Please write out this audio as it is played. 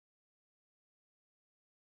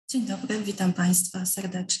Dzień dobry, witam Państwa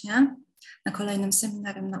serdecznie na kolejnym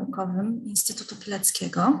seminarium naukowym Instytutu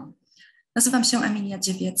Pileckiego. Nazywam się Emilia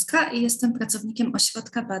Dziewiecka i jestem pracownikiem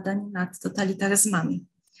Ośrodka Badań nad totalitaryzmami.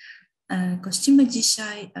 Gościmy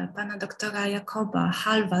dzisiaj pana doktora Jacoba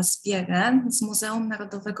Halvas Bjerre z Muzeum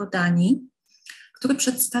Narodowego Danii, który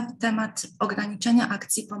przedstawi temat ograniczenia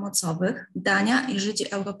akcji pomocowych Dania i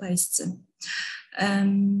Żydzi europejscy.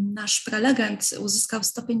 Nasz prelegent uzyskał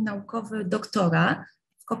stopień naukowy doktora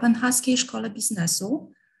w Kopenhaskiej Szkole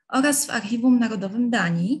Biznesu oraz w Archiwum Narodowym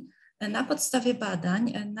Danii na podstawie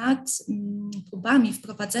badań nad próbami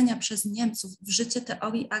wprowadzenia przez Niemców w życie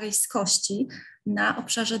teorii aryjskości na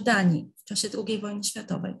obszarze Danii w czasie II wojny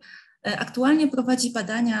światowej. Aktualnie prowadzi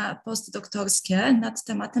badania postdoktorskie nad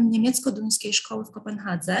tematem niemiecko-duńskiej szkoły w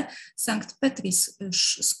Kopenhadze, St. Petris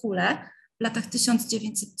Schule w latach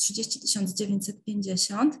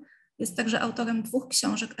 1930-1950. Jest także autorem 2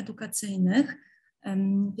 książek edukacyjnych.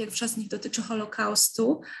 Pierwsza z nich dotyczy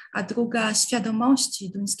Holokaustu, a druga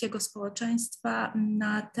świadomości duńskiego społeczeństwa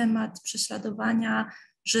na temat prześladowania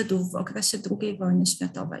Żydów w okresie II wojny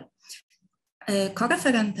światowej.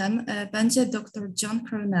 Koreferentem będzie dr John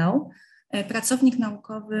Cornell, pracownik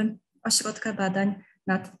naukowy Ośrodka Badań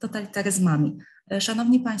nad totalitaryzmami.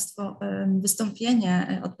 Szanowni Państwo,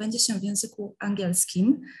 wystąpienie odbędzie się w języku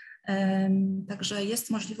angielskim, także jest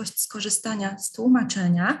możliwość skorzystania z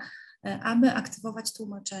tłumaczenia. Aby aktywować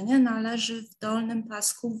tłumaczenie, należy w dolnym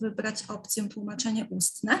pasku wybrać opcję tłumaczenie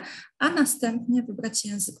ustne, a następnie wybrać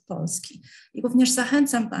język polski. I również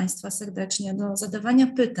zachęcam Państwa serdecznie do zadawania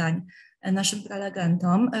pytań naszym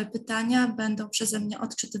prelegentom. Pytania będą przeze mnie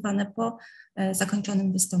odczytywane po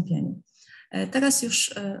zakończonym wystąpieniu. Teraz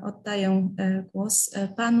już oddaję głos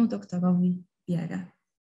panu doktorowi Bjerre.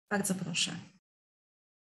 Bardzo proszę.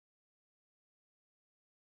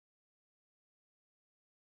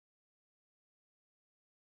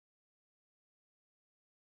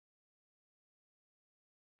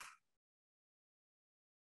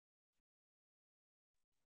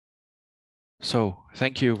 So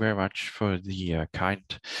thank you very much for the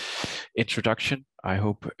kind introduction. I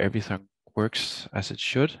hope everything works as it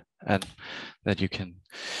should and that you can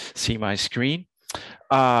see my screen.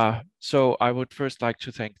 So I would first like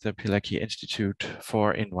to thank the Pileckiego Institute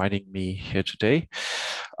for inviting me here today.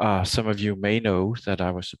 Some of you may know that I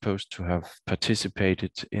was supposed to have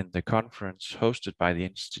participated in the conference hosted by the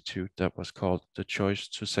Institute that was called The Choice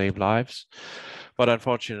to Save Lives. But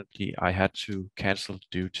unfortunately, I had to cancel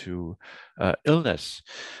due to illness.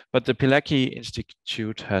 But the Pileckiego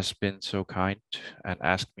Institute has been so kind and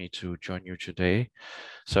asked me to join you today.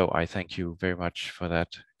 So I thank you very much for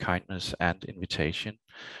that kindness and invitation.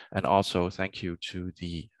 And also thank you to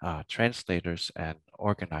the translators and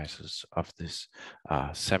organizers of this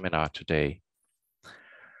seminar today.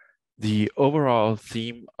 The overall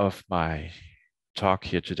theme of my talk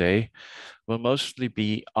here today will mostly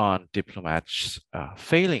be on diplomats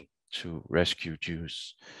failing to rescue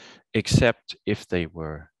Jews, except if they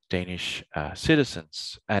were Danish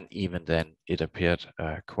citizens, and even then it appeared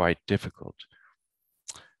quite difficult.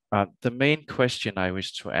 The main question I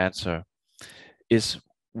wish to answer is,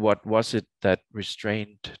 what was it that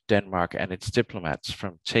restrained Denmark and its diplomats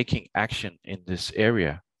from taking action in this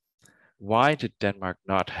area? Why did Denmark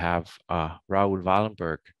not have Raoul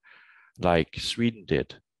Wallenberg like Sweden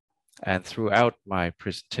did? And throughout my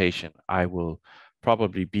presentation, I will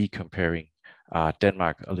probably be comparing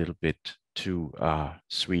Denmark a little bit to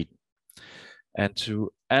Sweden. And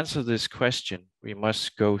to answer this question, we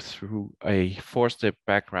must go through a 4-step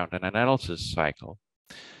background and analysis cycle.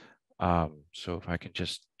 So if I can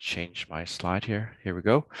just change my slide here, here we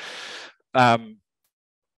go.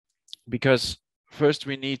 Because first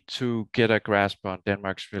we need to get a grasp on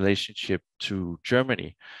Denmark's relationship to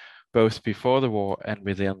Germany, both before the war and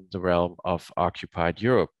within the realm of occupied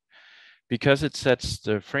Europe, because it sets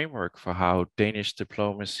the framework for how Danish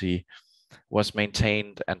diplomacy was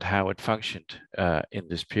maintained and how it functioned in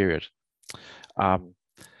this period.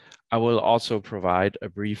 I will also provide a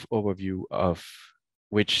brief overview of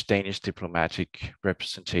which Danish diplomatic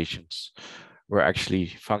representations were actually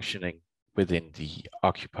functioning within the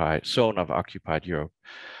occupied zone of occupied Europe.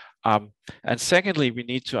 And secondly, we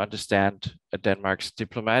need to understand Denmark's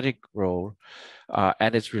diplomatic role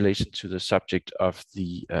and its relation to the subject of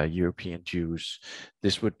the European Jews.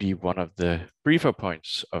 This would be one of the briefer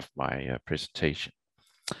points of my presentation.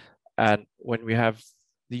 And when we have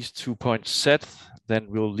these 2 points set, then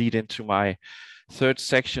we'll lead into my 3rd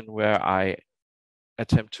section, where I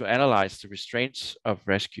attempt to analyze the restraints of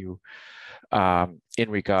rescue in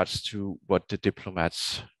regards to what the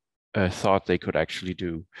diplomats thought they could actually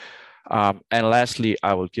do. And lastly,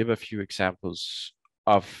 I will give a few examples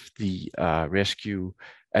of the rescue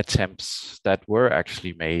attempts that were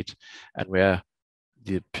actually made, and where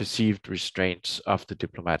the perceived restraints of the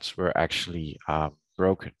diplomats were actually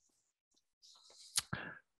broken.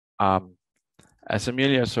 As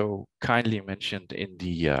Emilia so kindly mentioned in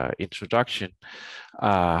the introduction,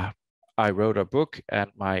 I wrote a book,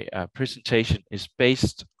 and my presentation is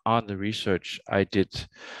based on the research I did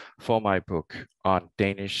for my book on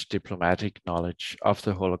Danish diplomatic knowledge of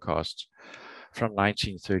the Holocaust from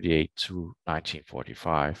 1938 to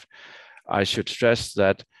 1945. I should stress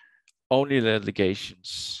that only the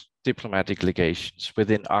legations, diplomatic legations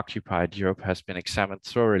within occupied Europe has been examined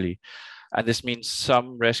thoroughly. And this means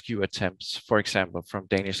some rescue attempts, for example, from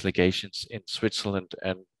Danish legations in Switzerland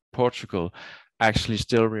and Portugal, actually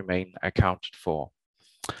still remain accounted for.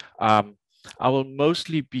 I will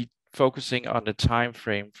mostly be focusing on the time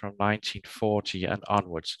frame from 1940 and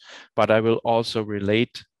onwards, but I will also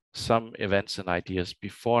relate some events and ideas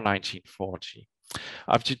before 1940.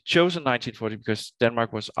 I've chosen 1940 because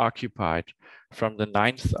Denmark was occupied from the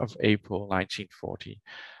 9th of April 1940.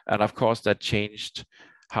 And of course, that changed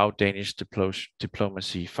how Danish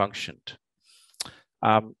diplomacy functioned.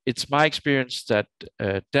 It's my experience that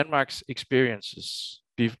Denmark's experiences,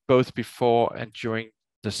 both before and during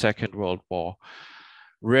the Second World War,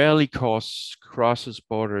 rarely crosses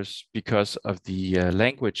borders because of the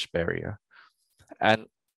language barrier. And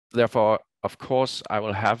therefore, of course, I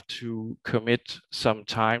will have to commit some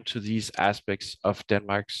time to these aspects of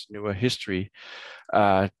Denmark's newer history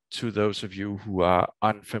to those of you who are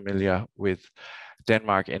unfamiliar with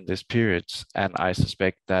Denmark in this period, and I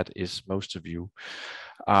suspect that is most of you.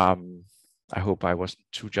 I hope I wasn't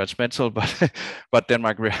too judgmental, but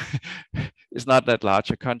Denmark is not that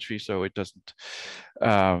large a country, so it doesn't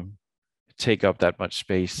take up that much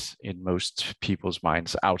space in most people's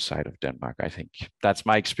minds outside of Denmark. I think that's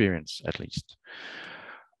my experience, at least.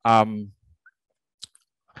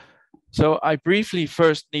 So I briefly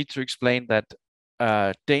first need to explain that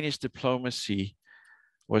Danish diplomacy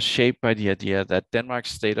was shaped by the idea that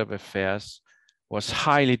Denmark's state of affairs was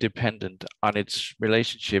highly dependent on its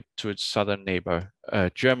relationship to its southern neighbor,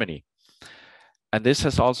 Germany. And this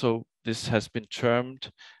has been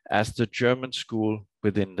termed as the German school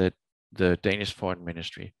within the Danish foreign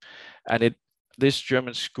ministry. And this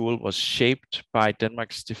German school was shaped by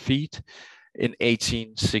Denmark's defeat in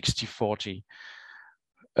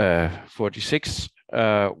 1846,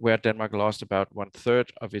 where Denmark lost about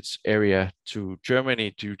 1/3 of its area to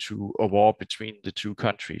Germany due to a war between the two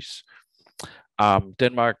countries.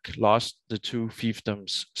 Denmark lost the two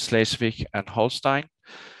fiefdoms Slesvig and Holstein,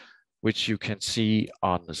 which you can see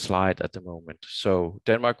on the slide at the moment. So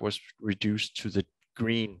Denmark was reduced to the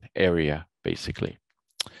green area, basically.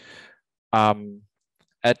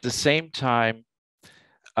 At the same time,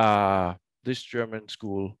 this German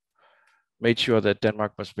school made sure that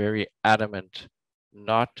Denmark was very adamant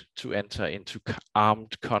not to enter into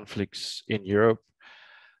armed conflicts in Europe,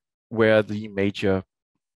 where the major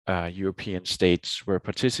European states were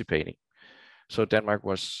participating. So Denmark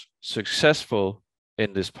was successful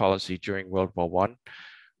in this policy during World War I,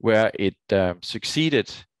 where it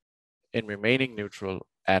succeeded in remaining neutral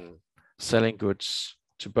and selling goods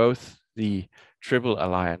to both the Triple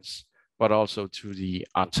Alliance, but also to the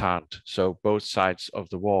Entente. So both sides of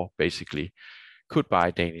the war basically could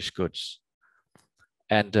buy Danish goods.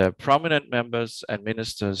 And prominent members and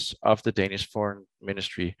ministers of the Danish foreign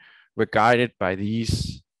ministry were guided by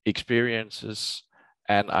these experiences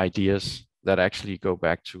and ideas that actually go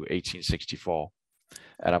back to 1864.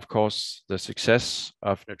 And of course, the success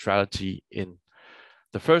of neutrality in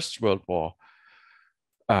the First World War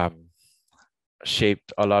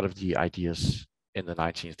shaped a lot of the ideas in the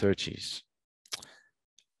 1930s.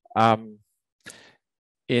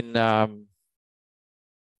 In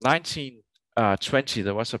 1920,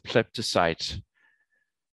 there was a plebiscite,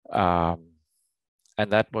 and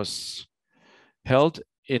that was held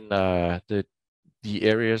in the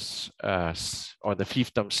areas or the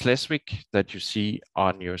fiefdom Slesvig that you see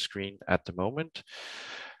on your screen at the moment.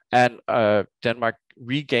 And Denmark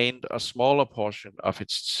regained a smaller portion of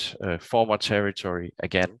its former territory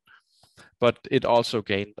again, but it also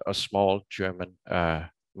gained a small German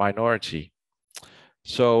minority.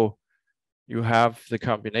 So you have the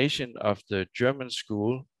combination of the German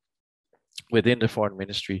school within the foreign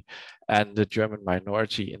ministry and the German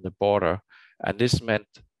minority in the border. And this meant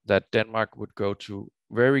that Denmark would go to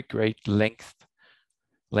very great lengths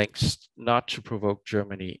not to provoke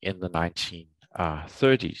Germany in the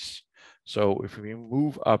 1930s. So if we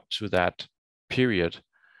move up to that period,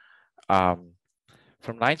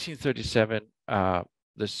 from 1937,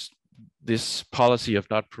 this policy of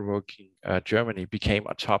not provoking Germany became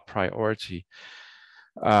a top priority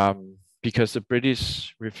because the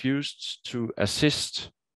British refused to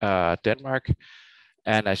assist Denmark.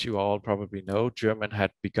 And as you all probably know, Germany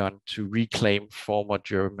had begun to reclaim former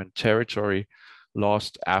German territory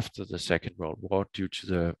lost after the Second World War due to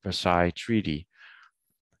the Versailles Treaty.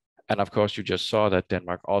 And of course, you just saw that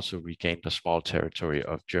Denmark also regained a small territory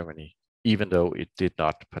of Germany, even though it did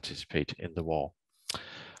not participate in the war.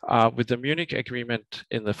 With the Munich Agreement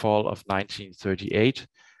in the fall of 1938,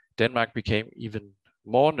 Denmark became even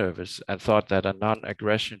more nervous and thought that a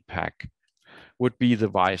non-aggression pact would be the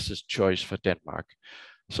wisest choice for Denmark.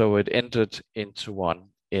 So it entered into one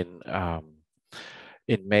in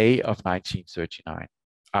May of 1939.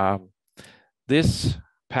 This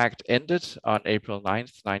pact ended on April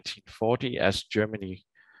 9th, 1940, as Germany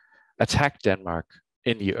attacked Denmark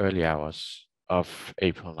in the early hours of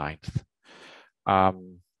April 9th.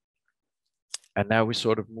 And now we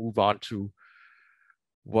sort of move on to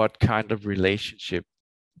what kind of relationship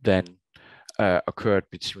then occurred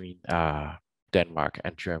between Denmark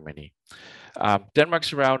and Germany. Denmark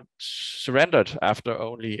surrendered after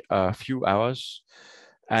only a few hours,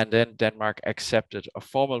 and then Denmark accepted a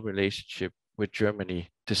formal relationship with Germany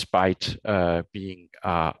despite being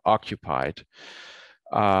occupied.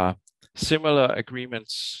 Similar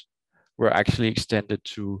agreements were actually extended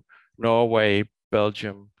to Norway,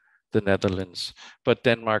 Belgium, the Netherlands, but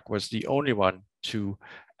Denmark was the only one to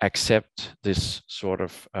accept this sort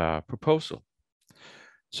of proposal.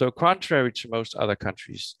 So contrary to most other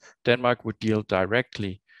countries, Denmark would deal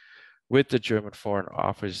directly with the German Foreign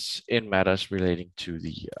Office in matters relating to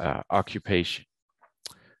the occupation.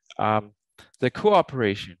 The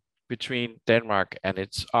cooperation between Denmark and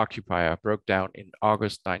its occupier broke down in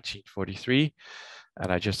August 1943,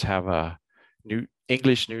 and I just have a new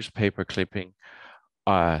English newspaper clipping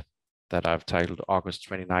that I've titled August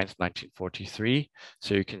 29th, 1943.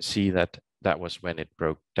 So you can see that that was when it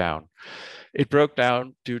broke down. It broke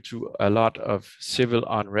down due to a lot of civil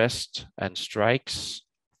unrest and strikes.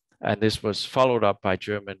 And this was followed up by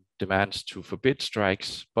German demands to forbid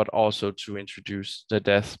strikes, but also to introduce the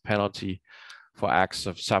death penalty for acts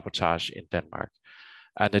of sabotage in Denmark.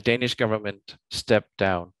 And the Danish government stepped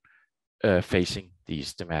down facing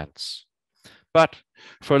these demands. But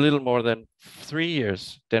for a little more than 3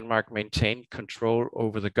 years, Denmark maintained control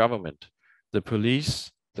over the government. The police,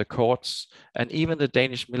 the courts, and even the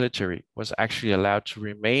Danish military was actually allowed to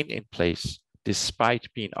remain in place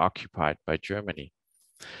despite being occupied by Germany.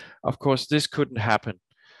 Of course, this couldn't happen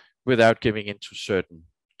without giving in to certain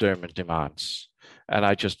German demands. And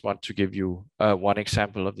I just want to give you one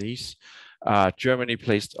example of these. Germany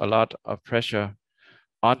placed a lot of pressure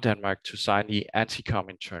on Denmark to sign the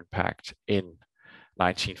Anti-Comintern Pact in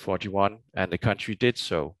 1941, and the country did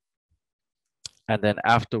so. And then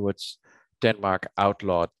afterwards, Denmark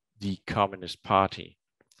outlawed the Communist Party.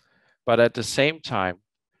 But at the same time,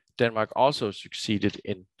 Denmark also succeeded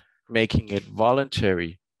in making it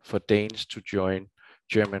voluntary for Danes to join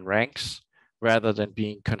German ranks rather than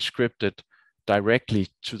being conscripted directly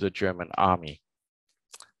to the German army.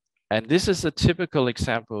 And this is a typical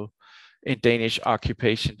example in Danish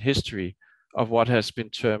occupation history of what has been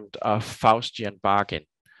termed a Faustian bargain.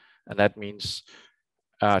 And that means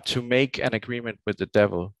to make an agreement with the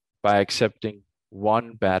devil by accepting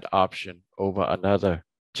one bad option over another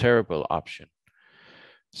terrible option.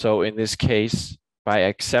 So in this case, by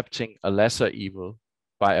accepting a lesser evil,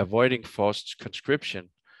 by avoiding forced conscription,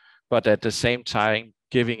 but at the same time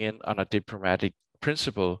giving in on a diplomatic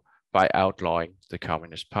principle by outlawing the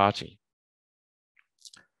Communist Party.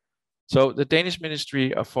 So the Danish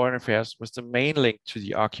Ministry of Foreign Affairs was the main link to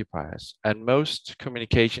the occupiers, and most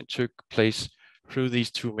communication took place through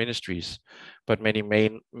these two ministries, but many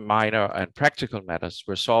minor and practical matters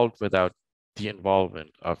were solved without the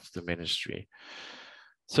involvement of the ministry.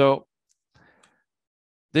 So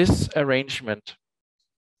this arrangement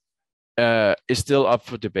is still up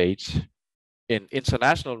for debate. In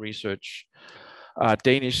international research,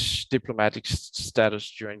 Danish diplomatic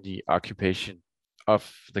status during the occupation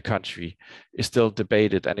of the country is still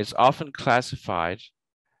debated, and it's often classified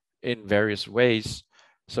in various ways.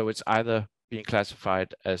 So it's either being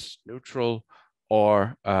classified as neutral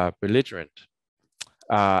or belligerent.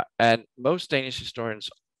 And most Danish historians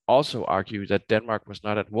also argue that Denmark was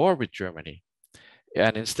not at war with Germany.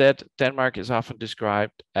 And instead, Denmark is often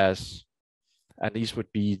described as, and these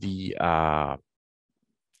would be the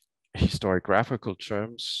historiographical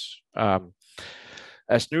terms,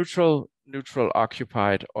 as neutral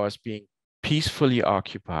occupied, or as being peacefully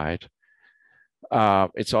occupied.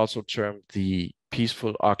 It's also termed the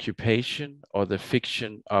peaceful occupation or the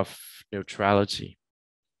fiction of neutrality.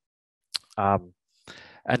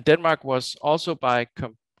 And Denmark was also by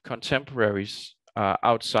contemporaries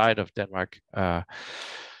outside of Denmark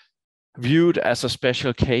viewed as a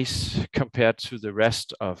special case compared to the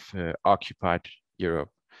rest of occupied Europe.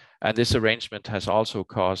 And this arrangement has also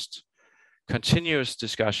caused continuous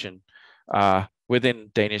discussion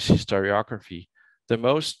within Danish historiography. The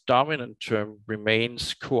most dominant term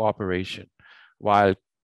remains cooperation, while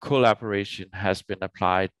collaboration has been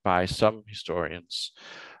applied by some historians.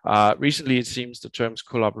 Recently, it seems the terms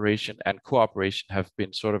collaboration and cooperation have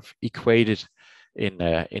been sort of equated in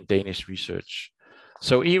Danish research.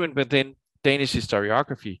 So even within Danish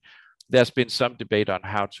historiography, there's been some debate on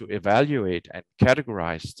how to evaluate and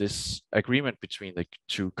categorize this agreement between the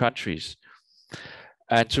two countries.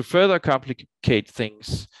 And to further complicate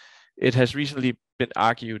things, it has recently been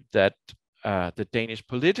argued that the Danish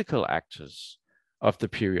political actors of the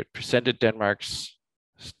period presented Denmark's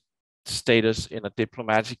status in a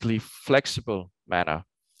diplomatically flexible manner.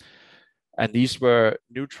 And these were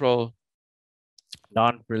neutral,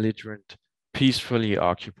 non-belligerent, peacefully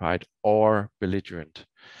occupied, or belligerent.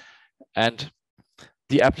 And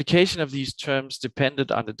the application of these terms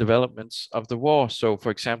depended on the developments of the war. So,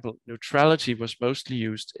 for example, neutrality was mostly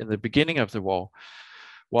used in the beginning of the war,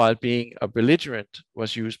 while being a belligerent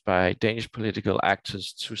was used by Danish political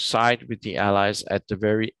actors to side with the Allies at the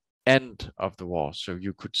very end of the war. So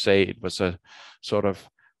you could say it was a sort of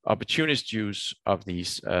opportunist use of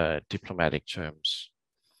these diplomatic terms.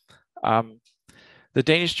 The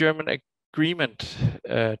Danish-German agreement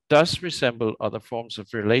does resemble other forms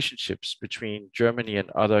of relationships between Germany and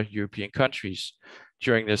other European countries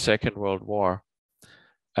during the Second World War.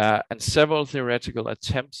 And several theoretical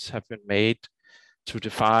attempts have been made to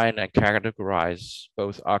define and categorize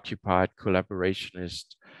both occupied,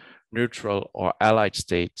 collaborationist, neutral, or allied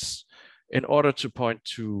states in order to point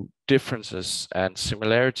to differences and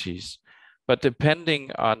similarities. But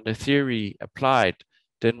depending on the theory applied,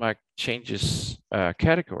 Denmark changes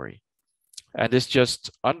category. And this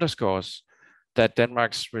just underscores that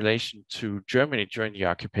Denmark's relation to Germany during the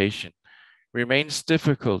occupation remains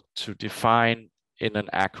difficult to define in an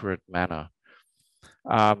accurate manner.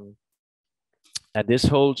 And this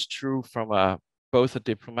holds true from both a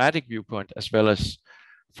diplomatic viewpoint as well as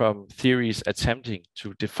from theories attempting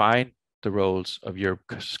to define the roles of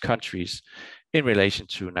Europe's countries in relation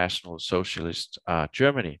to National Socialist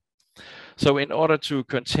Germany. So in order to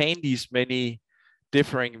contain these many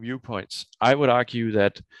differing viewpoints, I would argue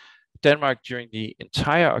that Denmark during the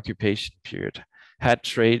entire occupation period had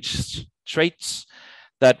traits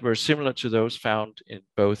that were similar to those found in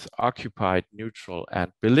both occupied, neutral,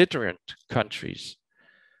 and belligerent countries.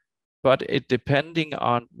 But depending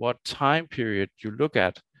on what time period you look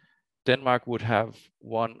at, Denmark would have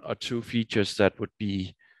one or two features that would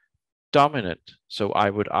be dominant. So I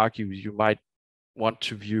would argue you might want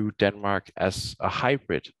to view Denmark as a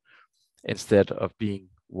hybrid instead of being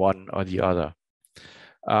one or the other.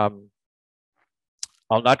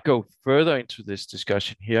 I'll not go further into this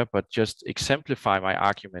discussion here, but just exemplify my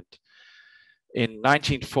argument. In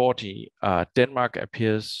 1940, Denmark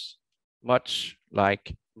appears much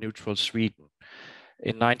like neutral Sweden.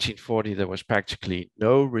 In 1940, there was practically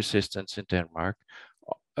no resistance in Denmark.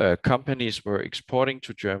 Companies were exporting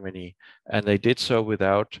to Germany, and they did so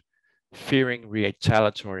without fearing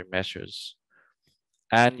retaliatory measures.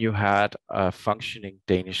 And you had a functioning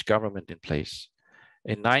Danish government in place.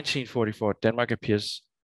 In 1944, Denmark appears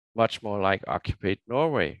much more like occupied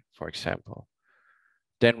Norway, for example.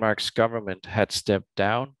 Denmark's government had stepped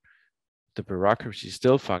down, the bureaucracy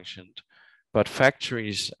still functioned, but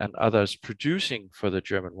factories and others producing for the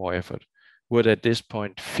German war effort would at this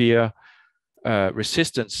point fear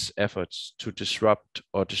resistance efforts to disrupt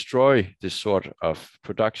or destroy this sort of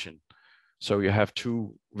production. So you have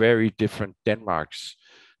two very different Denmarks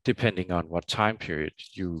depending on what time period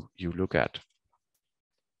you look at.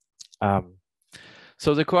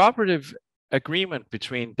 So the cooperative agreement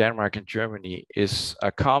between Denmark and Germany is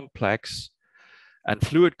a complex and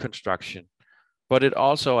fluid construction, but it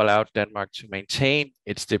also allowed Denmark to maintain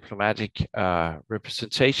its diplomatic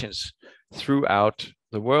representations throughout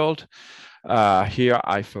the world. Here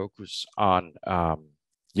I focus on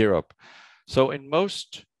Europe. So in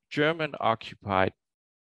most German-occupied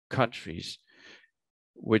countries,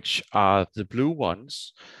 which are the blue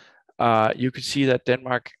ones, you can see that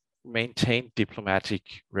Denmark maintained diplomatic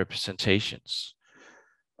representations.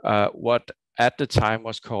 What at the time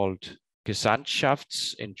was called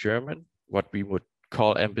Gesandtschafts in German, what we would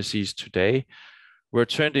call embassies today, were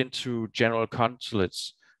turned into general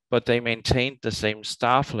consulates, but they maintained the same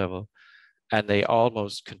staff level and they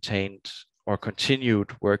almost contained or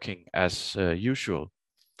continued working as usual.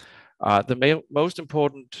 The most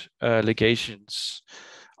important legations,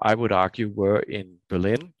 I would argue, were in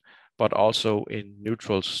Berlin, but also in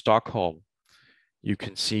neutral Stockholm. You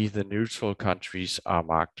can see the neutral countries are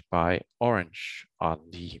marked by orange on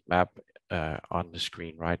the map on the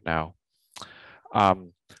screen right now.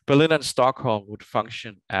 Berlin and Stockholm would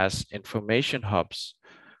function as information hubs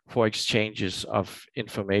for exchanges of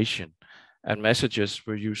information, and messages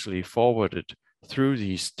were usually forwarded through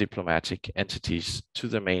these diplomatic entities to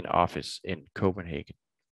the main office in Copenhagen.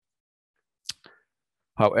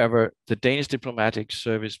 However, the Danish diplomatic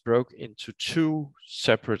service broke into two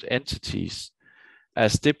separate entities,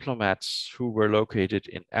 as diplomats who were located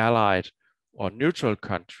in allied or neutral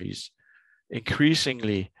countries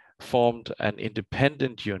increasingly formed an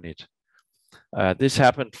independent unit. This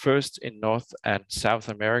happened first in North and South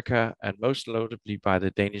America, and most notably by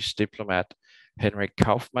the Danish diplomat Henrik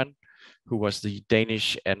Kaufmann, who was the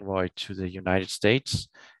Danish envoy to the United States.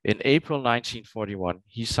 In April 1941,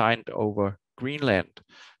 he signed over Greenland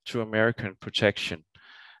to American protection,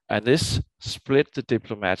 and this split the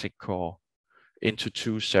diplomatic corps into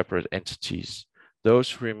two separate entities,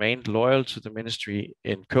 those who remained loyal to the ministry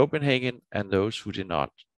in Copenhagen and those who did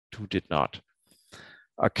not.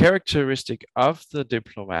 A characteristic of the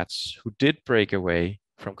diplomats who did break away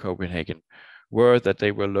from Copenhagen were that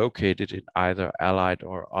they were located in either allied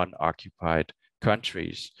or unoccupied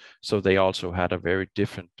countries. So they also had a very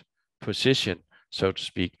different position, so to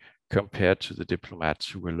speak, compared to the diplomats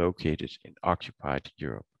who were located in occupied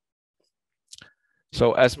Europe.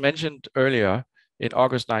 So as mentioned earlier, in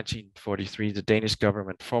August 1943, the Danish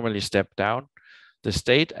government formally stepped down. The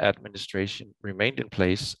state administration remained in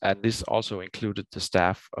place, and this also included the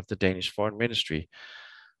staff of the Danish Foreign Ministry.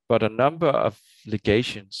 But a number of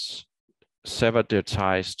legations severed their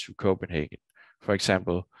ties to Copenhagen. For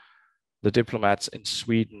example, the diplomats in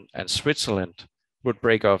Sweden and Switzerland would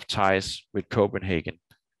break off ties with Copenhagen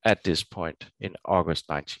at this point in August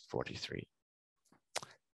 1943.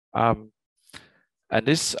 And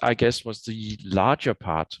this, I guess, was the larger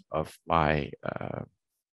part of my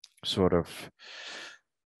sort of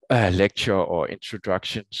lecture or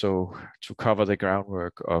introduction. So to cover the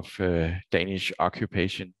groundwork of Danish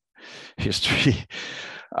occupation history.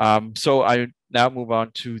 So I now move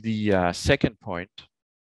on to the second point,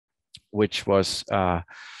 which was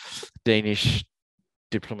Danish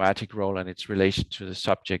diplomatic role and its relation to the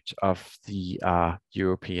subject of the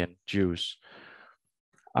European Jews.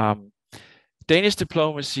 Danish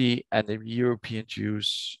diplomacy and the European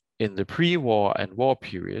Jews in the pre-war and war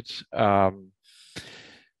period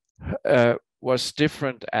was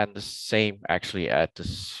different and the same actually at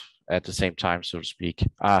the same time, so to speak.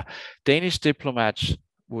 Danish diplomats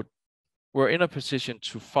were in a position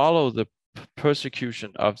to follow the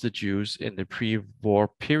persecution of the Jews in the pre-war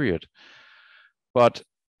period, but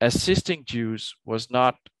assisting Jews was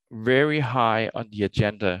not very high on the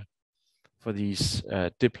agenda for these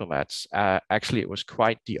diplomats. Actually, it was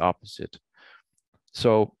quite the opposite.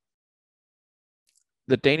 So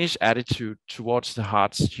the Danish attitude towards the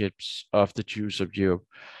hardships of the Jews of Europe,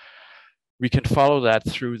 we can follow that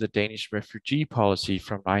through the Danish refugee policy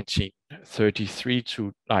from 1933 to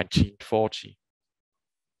 1940.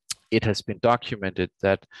 It has been documented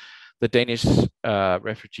that the Danish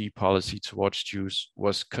refugee policy towards Jews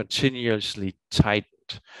was continuously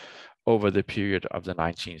tightened over the period of the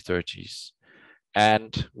 1930s.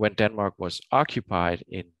 And when Denmark was occupied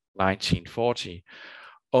in 1940,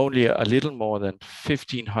 only a little more than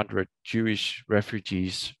 1,500 Jewish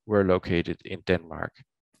refugees were located in Denmark.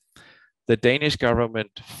 The Danish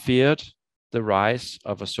government feared the rise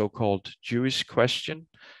of a so-called Jewish question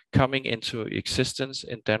coming into existence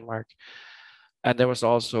in Denmark, and there was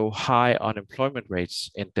also high unemployment rates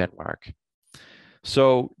in Denmark.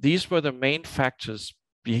 So these were the main factors,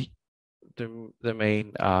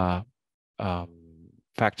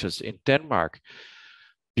 factors in Denmark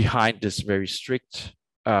behind this very strict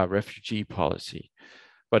refugee policy.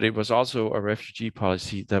 But it was also a refugee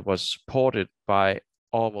policy that was supported by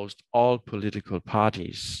almost all political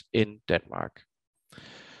parties in Denmark.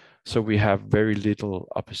 So we have very little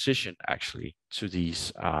opposition actually to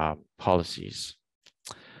these policies.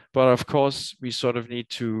 But of course, we sort of need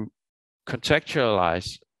to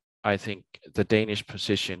contextualize, I think, the Danish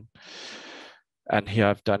position. And here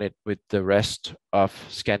I've done it with the rest of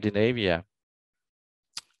Scandinavia.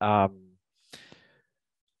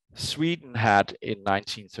 Sweden had in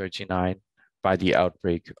 1939, by the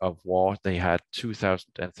outbreak of war, they had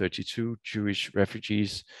 2,032 Jewish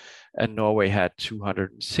refugees, and Norway had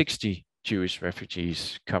 260 Jewish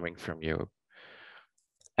refugees coming from Europe.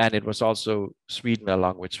 And it was also Sweden,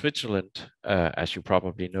 along with Switzerland, as you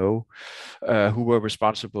probably know, who were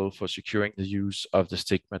responsible for securing the use of the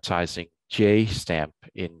stigmatizing J stamp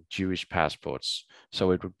in Jewish passports.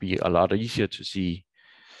 So it would be a lot easier to see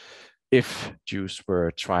if Jews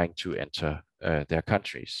were trying to enter their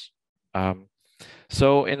countries.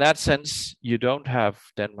 So in that sense, you don't have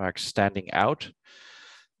Denmark standing out,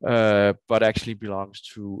 but actually belongs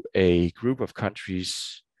to a group of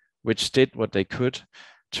countries which did what they could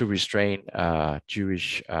to restrain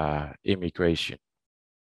Jewish immigration.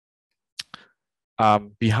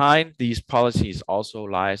 Behind these policies also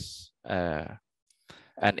lies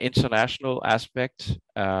an international aspect,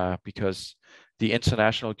 because the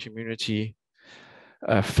international community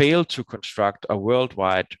failed to construct a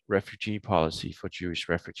worldwide refugee policy for Jewish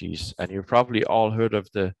refugees. And you've probably all heard of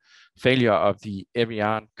the failure of the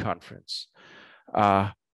Evian conference,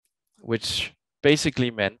 which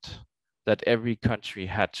basically meant that every country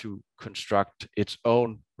had to construct its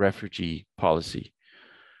own refugee policy.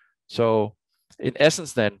 So in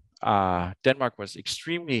essence then, Denmark was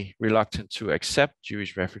extremely reluctant to accept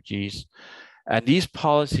Jewish refugees, and these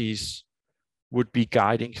policies would be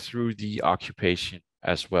guiding through the occupation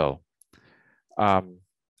as well. And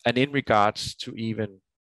in regards to even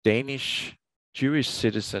Danish Jewish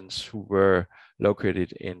citizens who were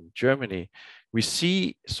located in Germany, we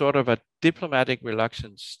see sort of a diplomatic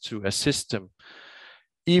reluctance to assist them,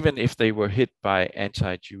 even if they were hit by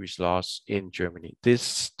anti-Jewish laws in Germany.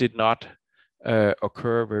 This did not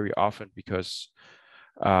occur very often because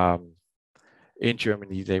in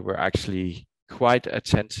Germany, they were actually quite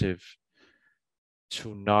attentive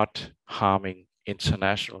to not harming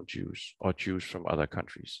international Jews or Jews from other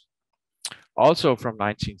countries. Also from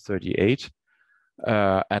 1938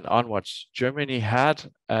 and onwards, Germany had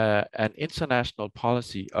an international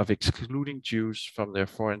policy of excluding Jews from their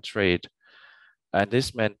foreign trade. And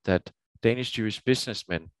this meant that Danish Jewish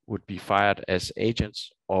businessmen would be fired as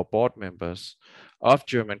agents or board members of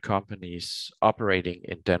German companies operating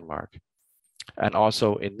in Denmark. And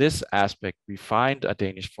also in this aspect, we find a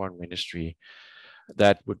Danish foreign ministry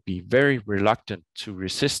that would be very reluctant to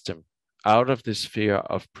resist them out of this fear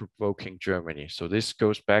of provoking Germany. So this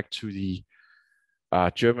goes back to the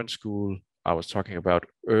German school I was talking about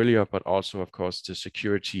earlier, but also, of course, the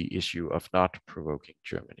security issue of not provoking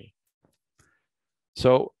Germany.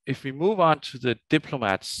 So if we move on to the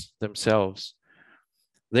diplomats themselves,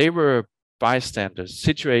 they were bystanders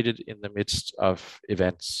situated in the midst of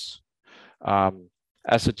events.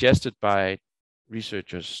 As suggested by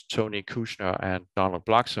researchers Tony Kushner and Donald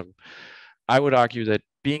Bloxham, I would argue that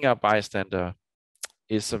being a bystander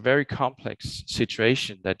is a very complex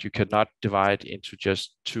situation that you cannot divide into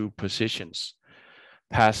just two positions,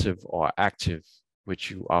 passive or active,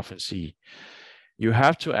 which you often see. You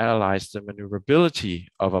have to analyze the maneuverability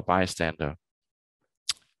of a bystander,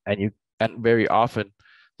 and very often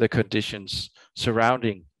the conditions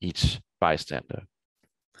surrounding each bystander.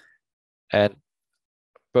 And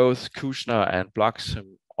both Kushner and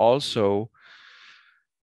Bloxham also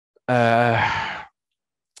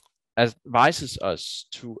advises us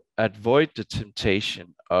to avoid the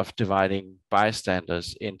temptation of dividing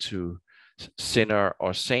bystanders into sinner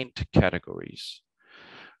or saint categories.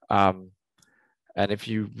 And if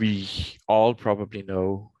we all probably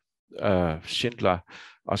know Schindler,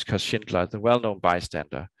 Oskar Schindler, the well-known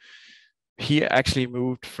bystander, he actually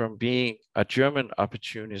moved from being a German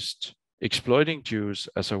opportunist exploiting Jews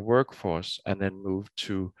as a workforce and then moved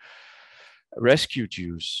to rescue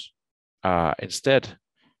Jews instead.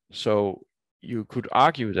 So you could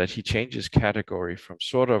argue that he changes category from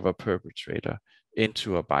sort of a perpetrator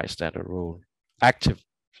into a bystander role, active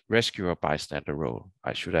rescuer bystander role,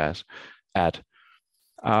 I should add.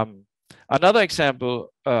 Another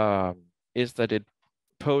example is that it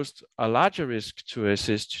posed a larger risk to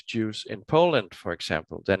assist Jews in Poland, for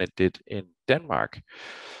example, than it did in Denmark.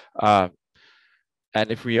 And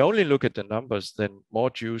if we only look at the numbers, then more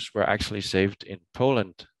Jews were actually saved in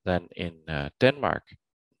Poland than in Denmark.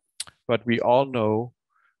 But we all know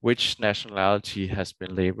which nationality has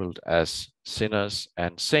been labeled as sinners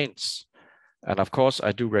and saints. And of course,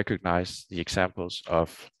 I do recognize the examples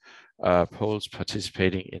of Poles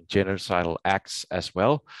participating in genocidal acts as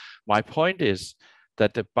well. My point is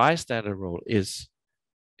that the bystander role is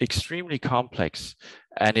extremely complex,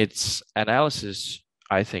 and its analysis,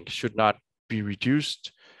 I think, should not be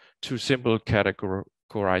reduced to simple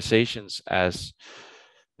categorizations as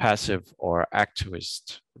passive or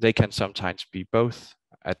activist. They can sometimes be both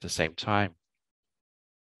at the same time.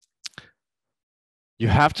 You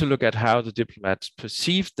have to look at how the diplomats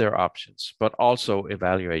perceived their options, but also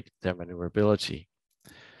evaluate their maneuverability.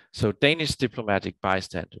 So Danish diplomatic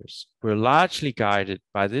bystanders were largely guided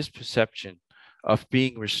by this perception of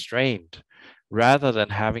being restrained rather than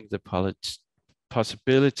having the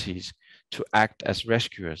possibilities to act as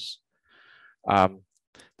rescuers.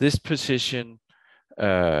 This position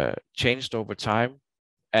changed over time,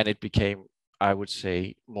 and it became, I would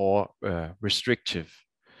say, more restrictive.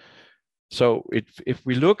 So if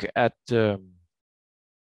we look at the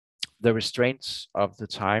restraints of the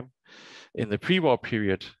time in the pre-war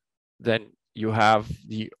period, then you have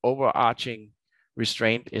the overarching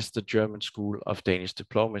restraint is the German school of Danish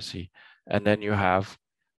diplomacy. And then you have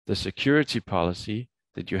the security policy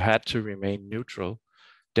that you had to remain neutral.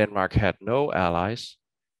 Denmark had no allies.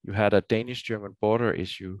 You had a Danish-German border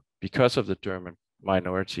issue because of the German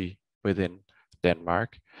minority within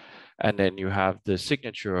Denmark. And then you have the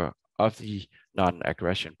signature of the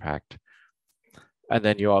non-aggression pact. And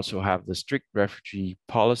then you also have the strict refugee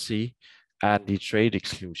policy and the trade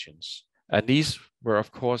exclusions. And these were,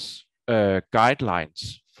 of course,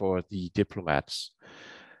 guidelines for the diplomats.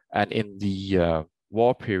 And in the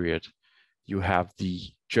war period, you have the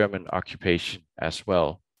German occupation as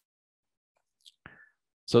well.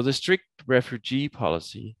 So the strict refugee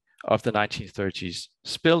policy of the 1930s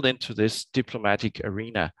spilled into this diplomatic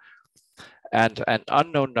arena, and an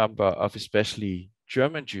unknown number of especially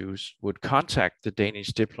German Jews would contact the Danish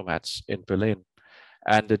diplomats in Berlin.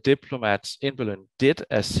 And the diplomats in Berlin did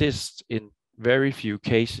assist in very few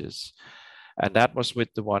cases. And that was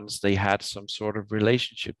with the ones they had some sort of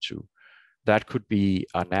relationship to. That could be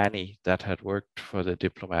a nanny that had worked for the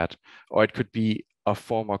diplomat, or it could be a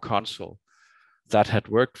former consul that had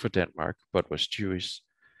worked for Denmark but was Jewish.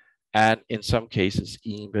 And in some cases,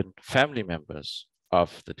 even family members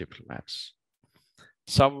of the diplomats.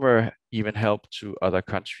 Some were even helped to other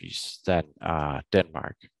countries than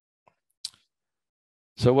Denmark.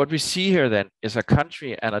 So what we see here then is a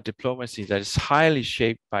country and a diplomacy that is highly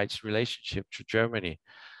shaped by its relationship to Germany.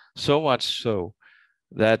 So much so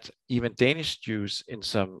that even Danish Jews in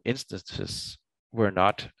some instances were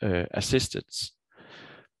not assisted.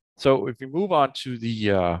 So if we move on to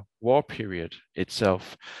the war period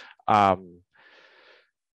itself,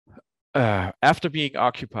 after being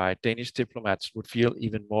occupied, Danish diplomats would feel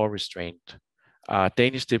even more restrained.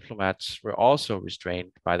 Danish diplomats were also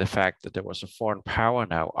restrained by the fact that there was a foreign power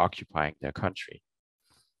now occupying their country.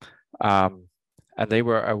 And they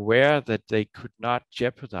were aware that they could not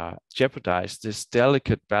jeopardize this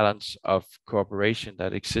delicate balance of cooperation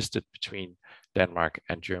that existed between Denmark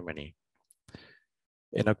and Germany.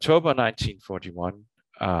 In October 1941,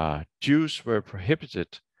 Jews were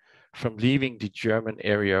prohibited from leaving the German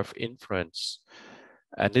area of influence.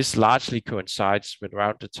 And this largely coincides with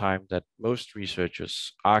around the time that most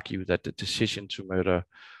researchers argue that the decision to murder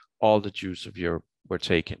all the Jews of Europe were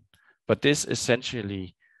taken. But this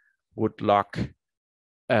essentially would lock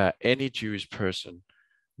any Jewish person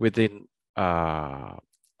within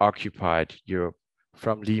occupied Europe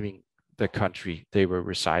from leaving the country they were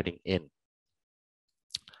residing in.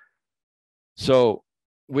 So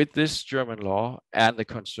with this German law and the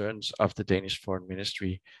concerns of the Danish Foreign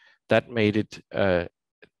Ministry, that made it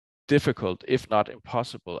difficult, if not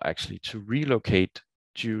impossible, actually, to relocate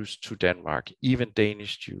Jews to Denmark, even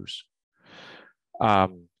Danish Jews.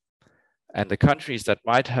 And the countries that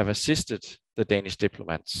might have assisted the Danish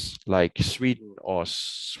diplomats, like Sweden or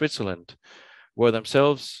Switzerland, were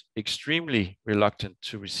themselves extremely reluctant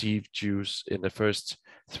to receive Jews in the first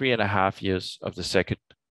 3.5 years of the Second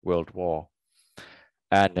World War.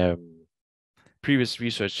 And previous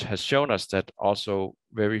research has shown us that also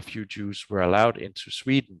very few Jews were allowed into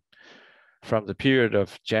Sweden. From the period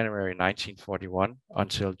of January 1941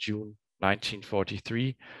 until June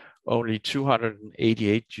 1943, only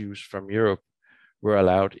 288 Jews from Europe were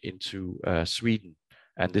allowed into Sweden.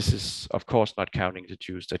 And this is, of course, not counting the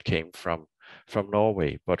Jews that came from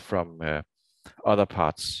Norway, but from other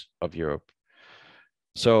parts of Europe.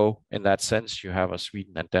 So in that sense, you have a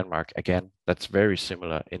Sweden and Denmark, again, that's very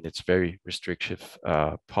similar in its very restrictive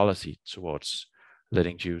policy towards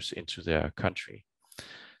letting Jews into their country.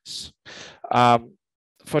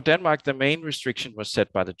 For Denmark, the main restriction was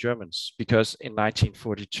set by the Germans, because in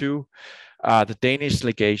 1942, the Danish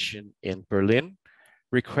legation in Berlin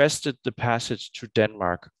requested the passage to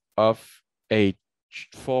Denmark of a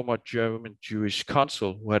former German Jewish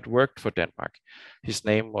consul who had worked for Denmark. His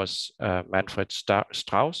name was Manfred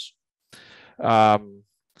Strauss. And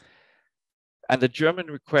the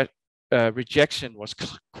German rejection was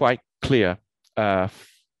quite clear.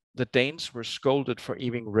 The Danes were scolded for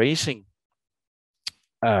even raising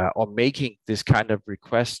or making this kind of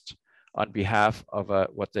request on behalf of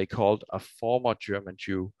what they called a former German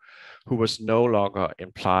Jew who was no longer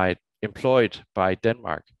employed by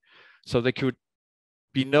Denmark. So there could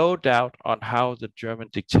be no doubt on how the German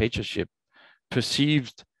dictatorship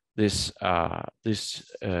perceived this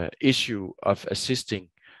issue of assisting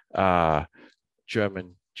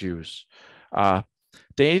German Jews.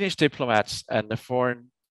 Danish diplomats and the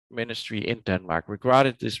foreign ministry in Denmark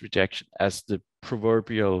regarded this rejection as the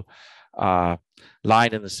proverbial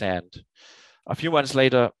line in the sand. A few months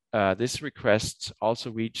later, this request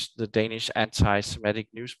also reached the Danish anti-Semitic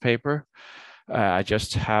newspaper. I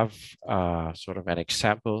just have sort of an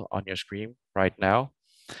example on your screen right now.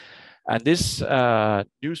 And this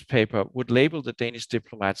newspaper would label the Danish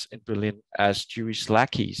diplomats in Berlin as Jewish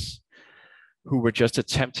lackeys who were just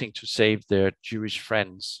attempting to save their Jewish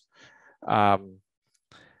friends.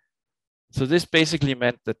 So this basically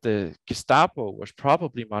meant that the Gestapo was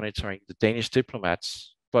probably monitoring the Danish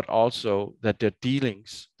diplomats, but also that their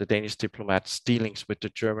dealings, the Danish diplomats' dealings with the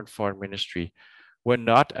German foreign ministry, were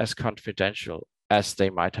not as confidential as they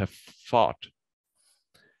might have thought.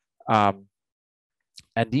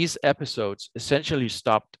 And these episodes essentially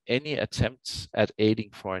stopped any attempts at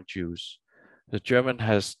aiding foreign Jews. The German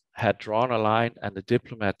had drawn a line, and the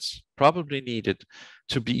diplomats probably needed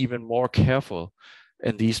to be even more careful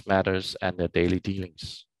in these matters and their daily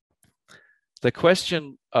dealings. The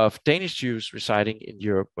question of Danish Jews residing in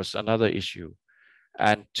Europe was another issue.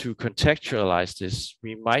 And to contextualize this,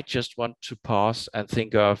 we might just want to pause and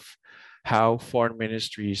think of how foreign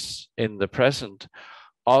ministries in the present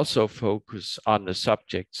also focus on the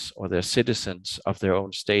subjects or their citizens of their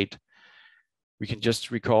own state. We can just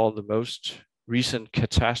recall the most recent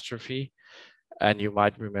catastrophe, and you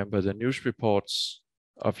might remember the news reports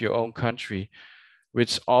of your own country,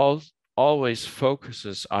 which always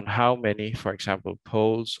focuses on how many, for example,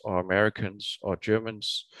 Poles or Americans or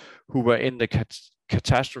Germans who were in the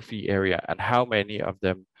catastrophe area and how many of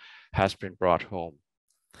them has been brought home.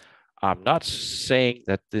 I'm not saying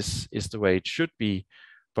that this is the way it should be,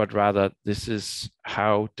 but rather this is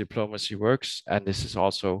how diplomacy works, and this is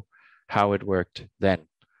also how it worked then.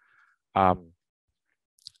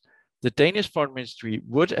 The Danish Foreign Ministry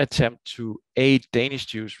would attempt to aid Danish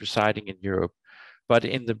Jews residing in Europe, but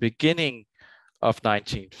in the beginning of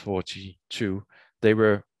 1942, they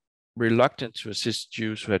were reluctant to assist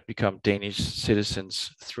Jews who had become Danish citizens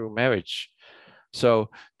through marriage. So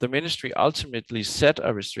the ministry ultimately set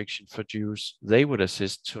a restriction for Jews they would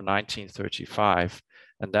assist to 1935.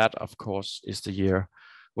 And that, of course, is the year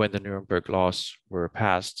when the Nuremberg laws were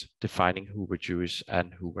passed, defining who were Jewish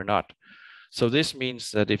and who were not. So this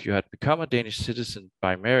means that if you had become a Danish citizen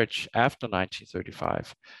by marriage after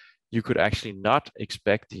 1935, you could actually not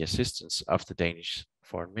expect the assistance of the Danish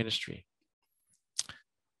Foreign Ministry.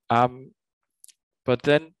 But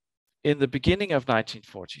then in the beginning of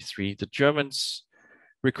 1943, the Germans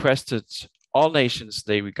requested all nations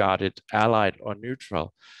they regarded allied or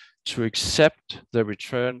neutral to accept the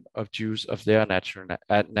return of Jews of their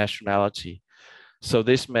nationality. So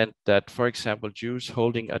this meant that, for example, Jews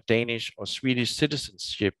holding a Danish or Swedish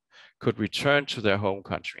citizenship could return to their home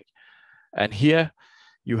country. And here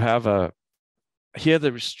you have here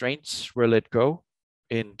the restraints were let go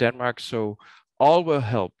in Denmark, so all were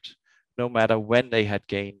helped no matter when they had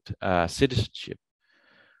gained citizenship.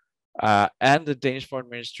 And the Danish Foreign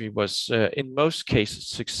Ministry was in most cases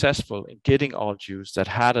successful in getting all Jews that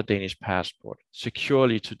had a Danish passport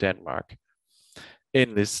securely to Denmark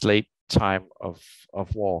in this late time of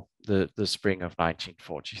war, the spring of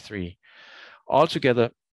 1943.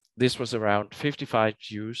 Altogether, this was around 55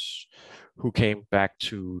 Jews who came back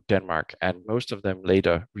to Denmark, and most of them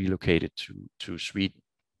later relocated to Sweden.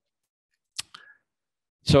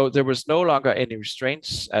 So there was no longer any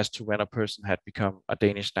restraints as to when a person had become a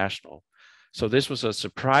Danish national. So this was a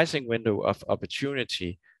surprising window of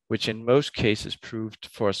opportunity, which in most cases proved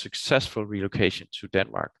for a successful relocation to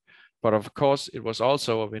Denmark. But of course, it was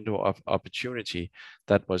also a window of opportunity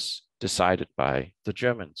that was decided by the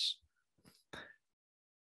Germans.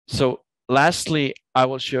 So lastly, I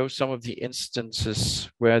will show some of the instances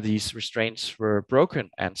where these restraints were broken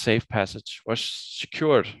and safe passage was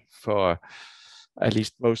secured for at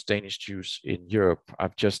least most Danish Jews in Europe.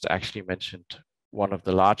 I've just actually mentioned one of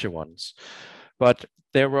the larger ones. But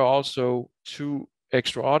there were also two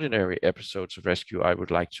extraordinary episodes of rescue I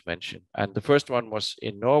would like to mention. And the first one was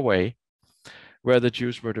in Norway, where the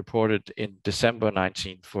Jews were deported in December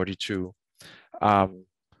 1942.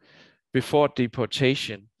 Before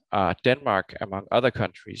deportation, Denmark, among other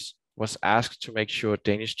countries, was asked to make sure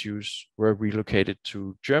Danish Jews were relocated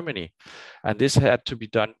to Germany. And this had to be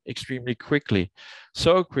done extremely quickly,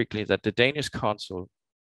 so quickly that the Danish consul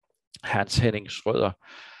Hans Henning Schröder,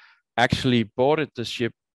 actually boarded the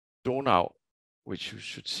ship Donau, which you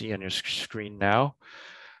should see on your screen now.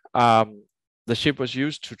 The ship was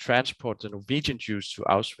used to transport the Norwegian Jews to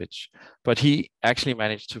Auschwitz, but he actually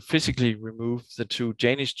managed to physically remove the 2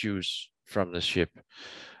 Danish Jews from the ship.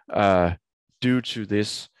 Due to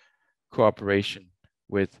this cooperation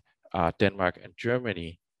with Denmark and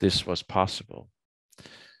Germany, this was possible.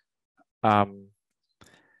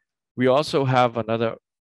 We also have another,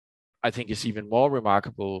 I think is even more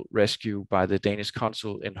remarkable, rescue by the Danish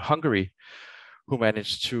consul in Hungary, who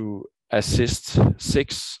managed to assist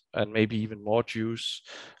 6 and maybe even more Jews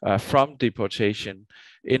from deportation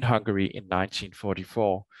in Hungary in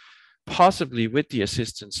 1944, possibly with the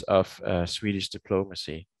assistance of Swedish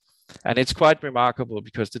diplomacy. And it's quite remarkable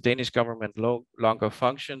because the Danish government no longer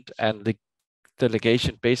functioned and the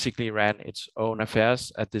delegation basically ran its own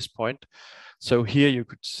affairs at this point. So here you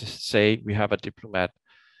could say we have a diplomat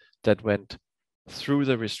that went through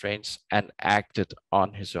the restraints and acted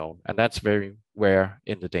on his own. And that's very rare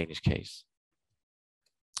in the Danish case.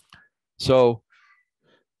 So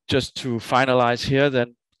just to finalize here,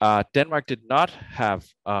 then Denmark did not have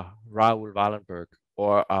a Raoul Wallenberg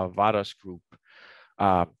or a Vados group.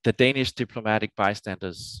 The Danish diplomatic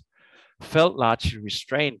bystanders felt largely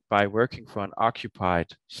restrained by working for an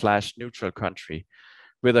occupied/neutral country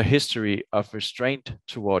with a history of restraint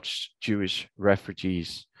towards Jewish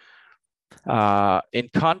refugees. In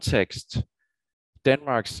context,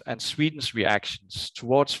 Denmark's and Sweden's reactions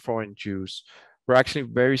towards foreign Jews were actually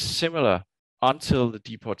very similar until the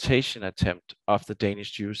deportation attempt of the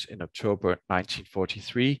Danish Jews in October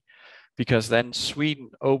 1943, because then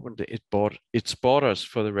Sweden opened its borders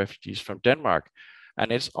for the refugees from Denmark.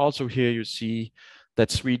 And it's also here you see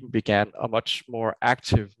that Sweden began a much more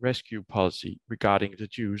active rescue policy regarding the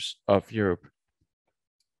Jews of Europe.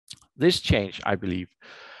 This change, I believe,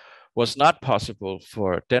 was not possible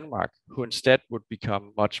for Denmark, who instead would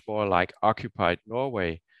become much more like occupied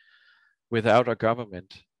Norway without a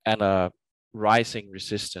government and a rising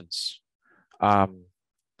resistance.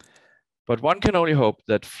 But one can only hope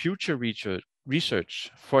that future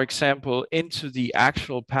research, for example, into the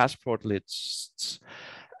actual passport lists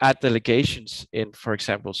at delegations in, for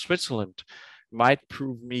example, Switzerland, might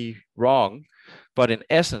prove me wrong. But in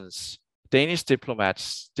essence, Danish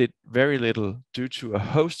diplomats did very little due to a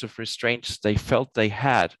host of restraints they felt they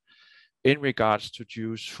had in regards to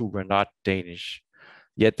Jews who were not Danish.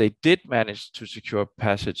 Yet they did manage to secure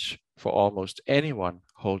passage for almost anyone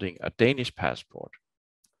holding a Danish passport.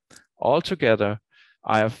 Altogether,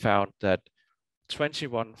 I have found that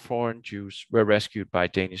 21 foreign Jews were rescued by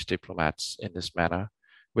Danish diplomats in this manner,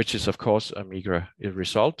 which is of course a meager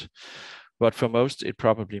result, but for most it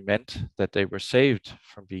probably meant that they were saved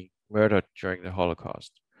from being murdered during the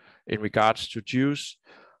Holocaust. In regards to Jews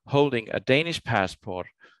holding a Danish passport,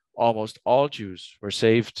 almost all Jews were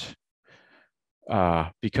saved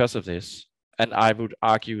because of this, and I would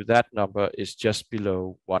argue that number is just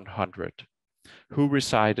below 100, who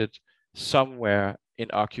resided somewhere in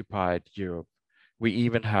occupied Europe. We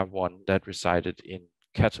even have one that resided in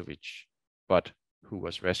Katowice, but who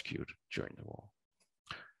was rescued during the war.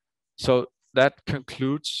 So that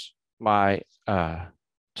concludes my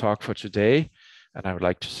talk for today. And I would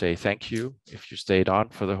like to say thank you if you stayed on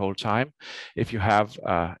for the whole time. If you have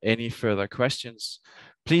any further questions,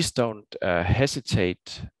 please don't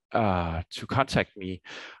hesitate to contact me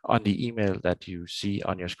on the email that you see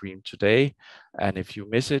on your screen today. And if you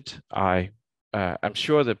miss it, I'm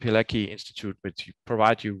sure the Pileckiego Institute will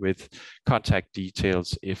provide you with contact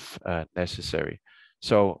details if necessary.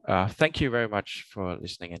 So thank you very much for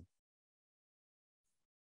listening in.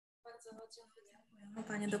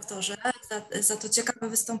 Panie doktorze, za to ciekawe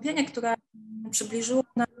wystąpienie, które przybliżyło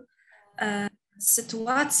nam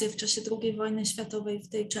sytuację w czasie II wojny światowej w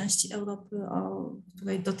tej części Europy, o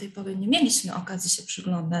której do tej pory nie mieliśmy okazji się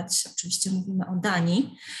przyglądać. Oczywiście mówimy o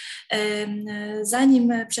Danii.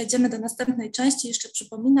 Zanim przejdziemy do następnej części, jeszcze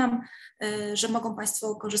przypominam, że mogą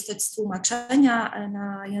Państwo korzystać z tłumaczenia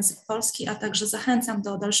na język polski, a także zachęcam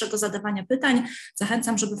do dalszego zadawania pytań.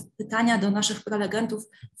 Zachęcam, żeby pytania do naszych prelegentów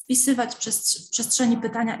wpisywać w przestrzeni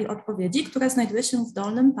pytania i odpowiedzi, które znajduje się w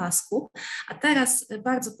dolnym pasku. A teraz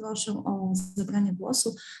bardzo proszę o zabranie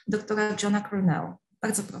głosu doktora Johna Cornell.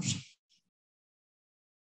 Bardzo proszę.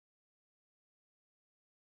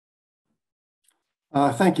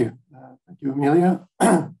 Thank you. Thank you, Emilia.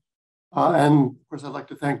 And of course, I'd like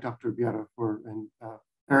to thank Dr. Bjerre for a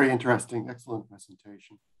very interesting, excellent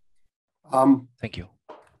presentation. Thank you.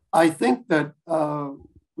 I think that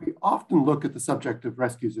we often look at the subject of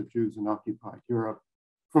rescues of Jews in occupied Europe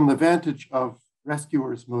from the vantage of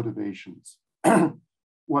rescuers' motivations.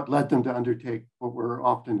 what led them to undertake what were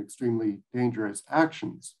often extremely dangerous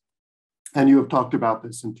actions. And you have talked about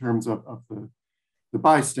this in terms of the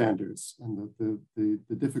bystanders and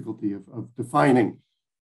the difficulty of defining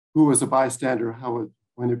who is a bystander,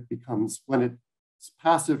 when it's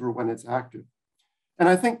passive or when it's active. And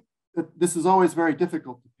I think that this is always very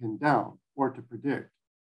difficult to pin down or to predict.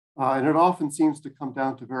 And it often seems to come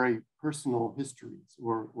down to very personal histories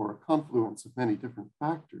or a confluence of many different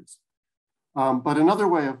factors. But another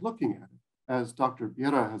way of looking at it, as Dr.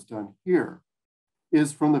 Bjerre has done here,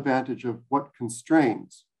 is from the vantage of what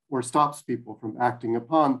constrains or stops people from acting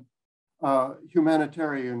upon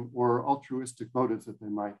humanitarian or altruistic motives that they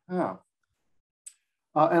might have.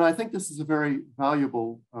 And I think this is a very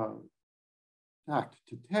valuable tact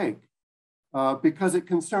to take because it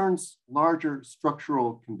concerns larger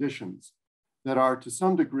structural conditions that are to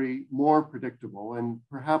some degree more predictable and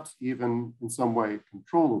perhaps even in some way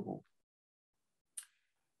controllable.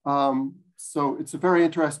 So it's a very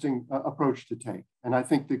interesting approach to take. And I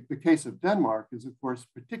think the case of Denmark is, of course,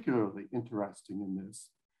 particularly interesting in this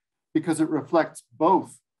because it reflects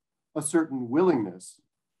both a certain willingness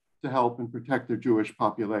to help and protect their Jewish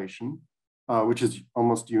population, which is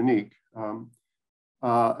almost unique,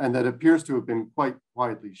 and that appears to have been quite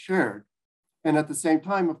widely shared. And at the same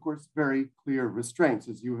time, of course, very clear restraints,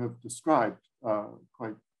 as you have described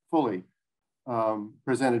quite fully,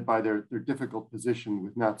 presented by their difficult position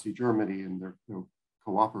with Nazi Germany and their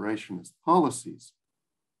cooperationist policies.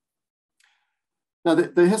 Now,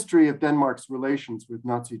 the history of Denmark's relations with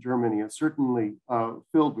Nazi Germany is certainly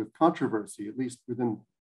filled with controversy, at least within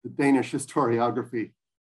the Danish historiography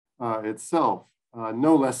itself,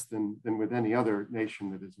 no less than with any other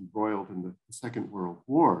nation that is embroiled in the Second World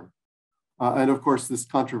War. And of course, this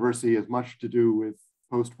controversy has much to do with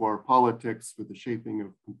post-war politics, with the shaping of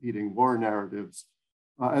competing war narratives,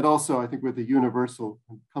 and also, I think, with the universal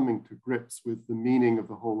coming to grips with the meaning of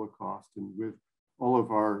the Holocaust and with all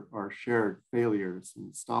of our shared failures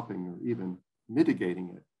in stopping or even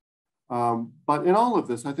mitigating it. But in all of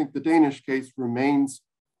this, I think the Danish case remains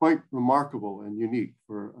quite remarkable and unique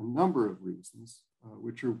for a number of reasons,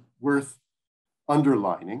 which are worth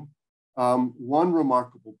underlining. One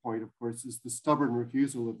remarkable point, of course, is the stubborn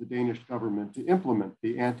refusal of the Danish government to implement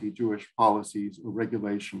the anti-Jewish policies or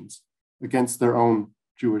regulations against their own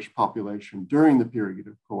Jewish population during the period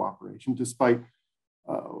of cooperation, despite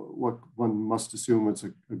what one must assume was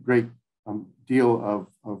a great deal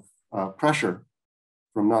of pressure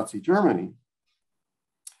from Nazi Germany.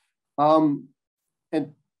 And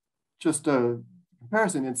just a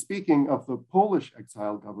comparison, in speaking of the Polish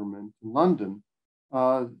exile government in London,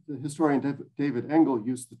 the historian David Engel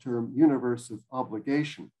used the term universe of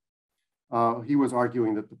obligation. He was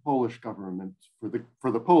arguing that the Polish government,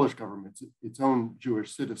 for the Polish government, its own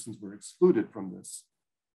Jewish citizens were excluded from this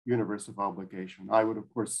universe of obligation. I would,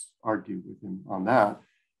 of course, argue with him on that.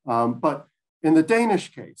 But in the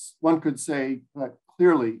Danish case, one could say that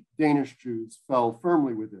clearly Danish Jews fell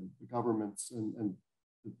firmly within the government's and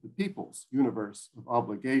the people's universe of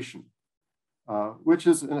obligation, which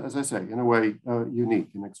is, as I say, in a way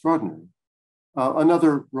unique and extraordinary.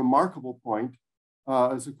 Another remarkable point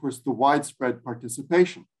is, of course, the widespread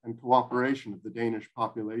participation and cooperation of the Danish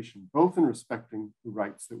population, both in respecting the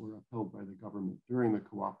rights that were upheld by the government during the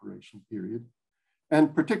cooperation period,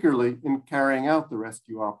 and particularly in carrying out the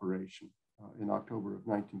rescue operation in October of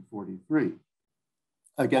 1943.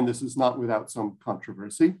 Again, this is not without some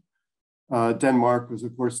controversy. Denmark was,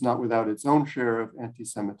 of course, not without its own share of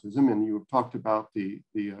anti-Semitism, and you have talked about the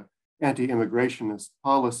anti-immigrationist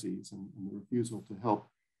policies and the refusal to help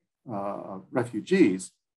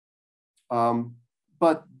refugees.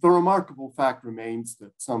 But the remarkable fact remains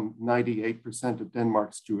that some 98% of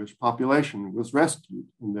Denmark's Jewish population was rescued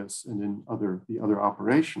in this and in the other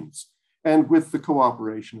operations, and with the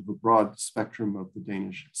cooperation of a broad spectrum of the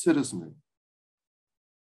Danish citizenry.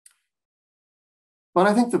 But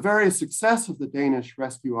I think the very success of the Danish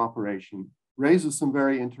rescue operation raises some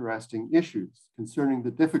very interesting issues concerning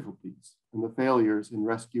the difficulties and the failures in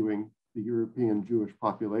rescuing the European Jewish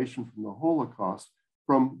population from the Holocaust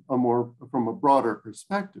from a broader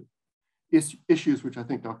perspective. Issues which I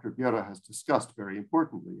think Dr. Bjerre has discussed very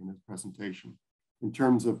importantly in his presentation in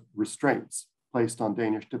terms of restraints placed on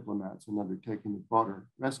Danish diplomats in undertaking the broader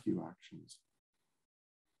rescue actions.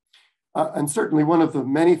 And certainly one of the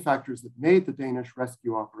many factors that made the Danish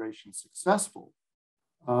rescue operation successful,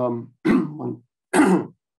 one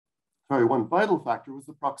vital factor was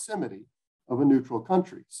the proximity of a neutral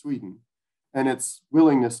country, Sweden, and its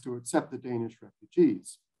willingness to accept the Danish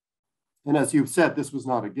refugees. And as you've said, this was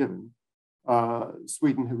not a given.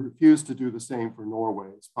 Sweden had refused to do the same for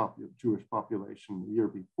Norway's Jewish population the year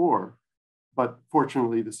before. But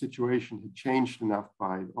fortunately, the situation had changed enough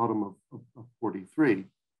by the autumn of 43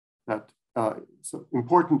 that, so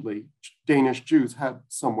importantly, Danish Jews had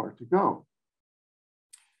somewhere to go.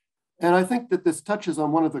 And I think that this touches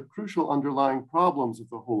on one of the crucial underlying problems of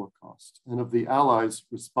the Holocaust and of the Allies'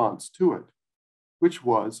 response to it, which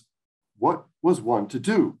was, what was one to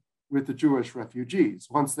do with the Jewish refugees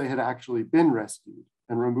once they had actually been rescued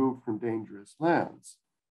and removed from dangerous lands?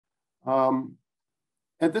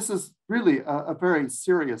 And this is really a very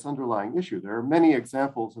serious underlying issue. There are many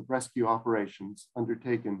examples of rescue operations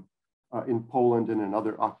undertaken in Poland and in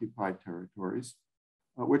other occupied territories,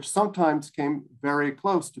 which sometimes came very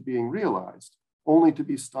close to being realized, only to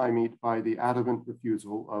be stymied by the adamant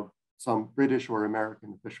refusal of some British or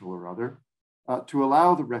American official or other to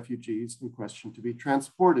allow the refugees in question to be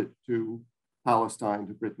transported to Palestine,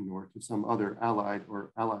 to Britain, or to some other Allied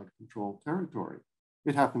or Allied-controlled territory.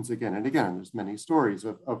 It happens again and again. There's many stories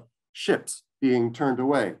of ships being turned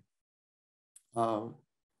away at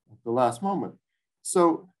the last moment.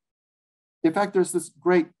 So, in fact, there's this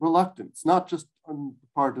great reluctance, not just on the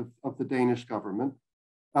part of the Danish government,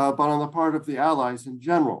 but on the part of the Allies in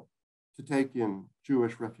general, to take in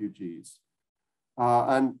Jewish refugees.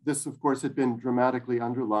 And this, of course, had been dramatically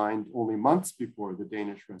underlined only months before the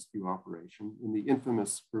Danish rescue operation in the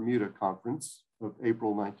infamous Bermuda Conference of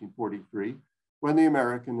April 1943, when the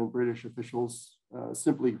American and British officials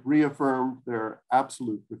simply reaffirmed their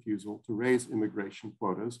absolute refusal to raise immigration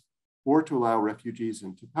quotas or to allow refugees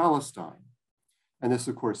into Palestine. And this,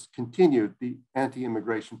 of course, continued the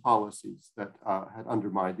anti-immigration policies that had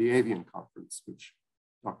undermined the Avian Conference, which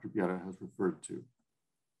Dr. Bjerre has referred to.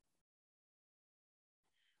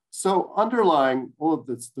 So underlying all of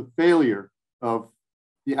this, the failure of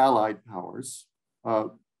the Allied powers,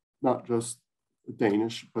 not just the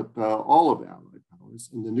Danish, but all of the Allied powers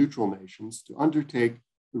and the neutral nations to undertake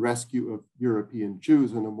the rescue of European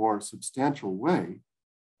Jews in a more substantial way,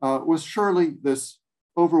 was surely this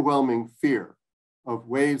overwhelming fear of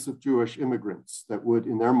waves of Jewish immigrants that would,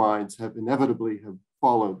 in their minds, have inevitably have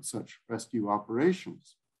followed such rescue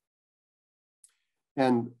operations.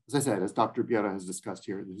 And as I said, as Dr. Bjerre has discussed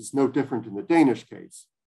here, this is no different in the Danish case.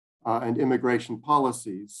 And immigration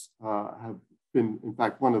policies have been, in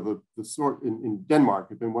fact, one of in Denmark,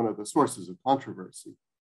 have been one of the sources of controversy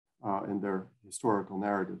in their historical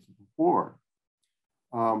narratives of the war.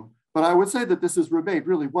 But I would say that this has remained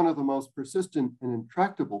really one of the most persistent and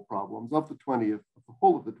intractable problems of the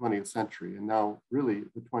whole of the 20th century, and now really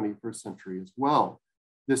the 21st century as well.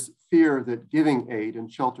 This fear that giving aid and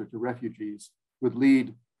shelter to refugees would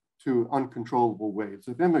lead to uncontrollable waves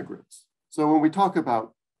of immigrants. So when we talk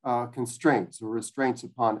about constraints or restraints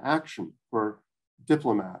upon action for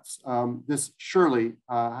diplomats, this surely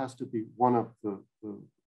has to be one of the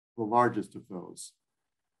largest of those.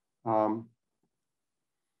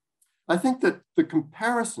 I think that the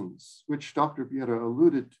comparisons which Dr. Bjerre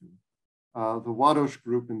alluded to, the Waddos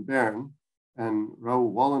group in Bern and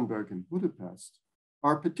Raoul Wallenberg in Budapest,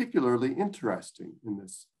 are particularly interesting in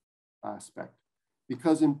this aspect,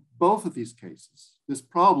 because in both of these cases, this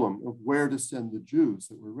problem of where to send the Jews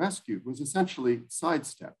that were rescued was essentially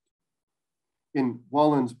sidestepped. In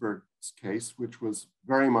Wallenberg's case, which was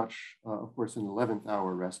very much, of course, an 11th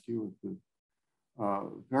hour rescue at the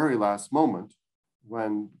very last moment,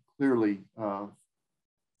 when clearly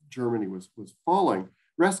Germany was falling,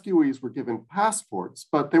 rescuees were given passports,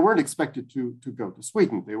 but they weren't expected to go to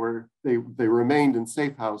Sweden. They remained in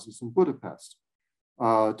safe houses in Budapest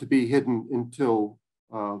to be hidden until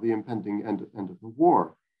the impending end of the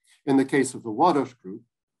war. In the case of the Waddos group,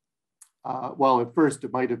 while at first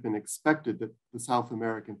it might have been expected that the South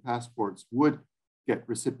American passports would get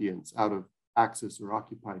recipients out of Axis or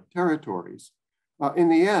occupied territories, in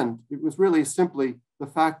the end, it was really simply the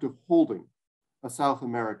fact of holding a South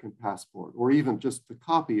American passport, or even just the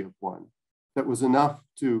copy of one, that was enough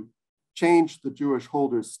to change the Jewish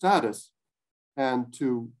holder's status and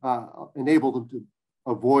to enable them to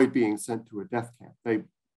avoid being sent to a death camp. They,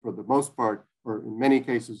 for the most part, or in many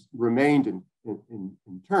cases, remained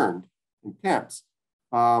interned in camps,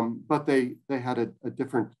 but they had a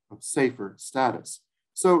different, safer status.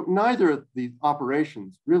 So neither of the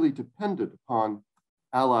operations really depended upon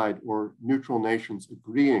Allied or neutral nations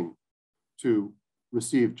agreeing to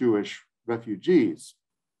receive Jewish refugees.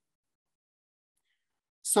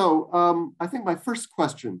 So I think my first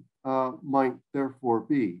question might therefore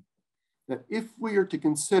be that if we are to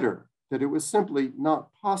consider that it was simply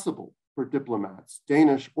not possible for diplomats,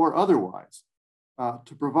 Danish or otherwise,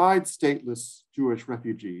 to provide stateless Jewish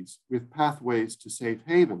refugees with pathways to safe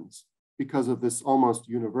havens, because of this almost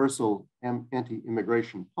universal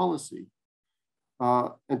anti-immigration policy,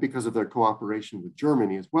 and because of their cooperation with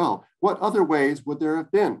Germany as well, what other ways would there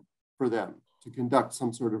have been for them to conduct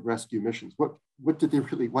some sort of rescue missions? What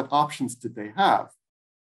options did they have?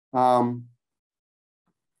 And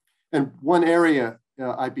one area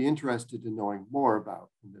I'd be interested in knowing more about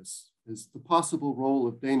in this is the possible role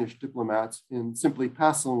of Danish diplomats in simply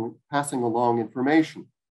passing along information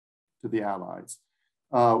to the Allies,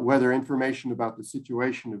 whether information about the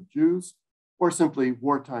situation of Jews or simply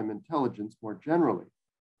wartime intelligence more generally.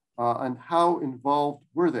 And how involved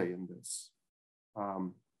were they in this?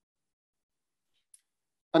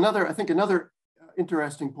 Another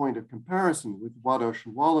interesting point of comparison with Wadösch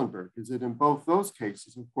and Wallenberg is that in both those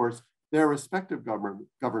cases, of course, their respective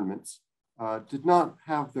governments did not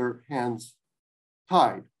have their hands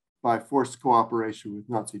tied by forced cooperation with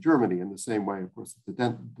Nazi Germany in the same way, of course, that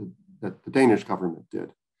the Danish government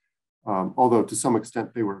did. Although to some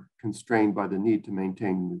extent they were constrained by the need to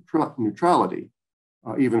maintain neutrality,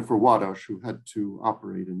 even for Wadösch, who had to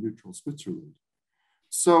operate in neutral Switzerland.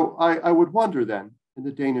 So I would wonder then, in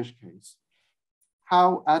the Danish case,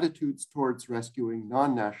 how attitudes towards rescuing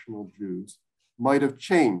non-national Jews might have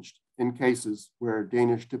changed in cases where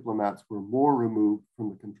Danish diplomats were more removed from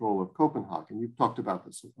the control of Copenhagen. You've talked about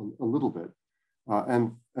this a little bit,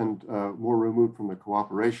 and more removed from the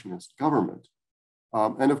cooperationist government.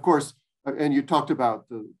 And of course, and you talked about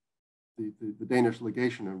the Danish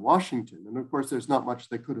legation in Washington. And of course, there's not much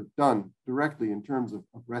they could have done directly in terms of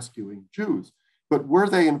rescuing Jews. But were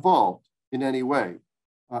they involved in any way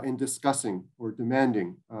in discussing or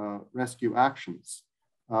demanding rescue actions?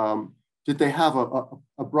 Did they have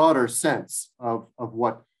a broader sense of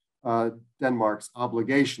what Denmark's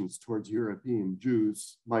obligations towards European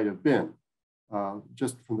Jews might have been,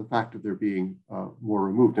 just from the fact of their being more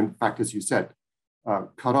removed? In fact, as you said,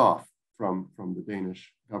 cut off from the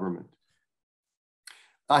Danish government.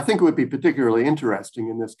 I think it would be particularly interesting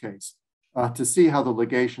in this case to see how the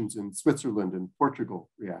legations in Switzerland and Portugal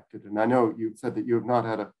reacted. And I know you said that you have not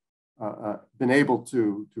had been able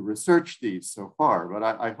to research these so far, but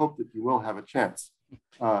I hope that you will have a chance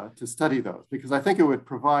to study those, because I think it would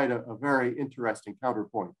provide a very interesting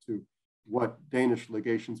counterpoint to what Danish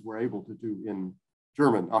legations were able to do in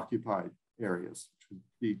German occupied areas, which would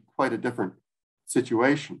be quite a different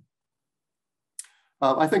situation.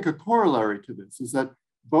 I think a corollary to this is that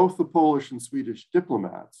both the Polish and Swedish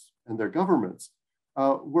diplomats and their governments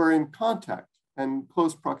were in contact and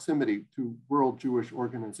close proximity to world Jewish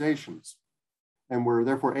organizations, and were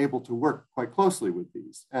therefore able to work quite closely with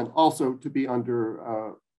these, and also to be under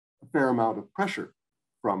a fair amount of pressure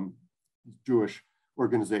from Jewish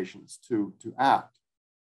organizations to act.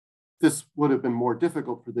 This would have been more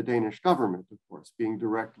difficult for the Danish government, of course, being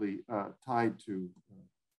directly tied to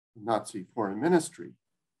Nazi foreign ministry.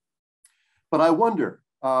 But I wonder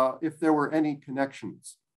if there were any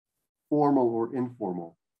connections, formal or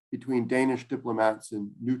informal, between Danish diplomats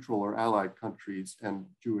in neutral or allied countries and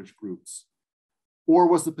Jewish groups. Or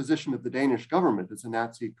was the position of the Danish government as a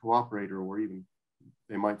Nazi cooperator, or even,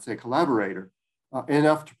 they might say, collaborator,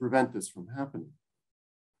 enough to prevent this from happening?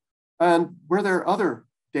 And were there other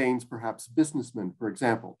Danes, perhaps businessmen, for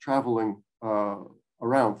example, traveling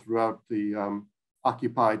around throughout the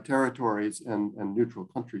occupied territories and neutral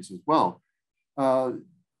countries as well?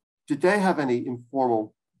 Did they have any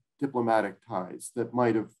informal diplomatic ties that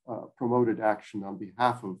might have promoted action on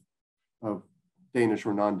behalf of Danish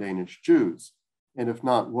or non-Danish Jews? And if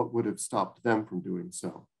not, what would have stopped them from doing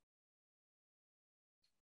so?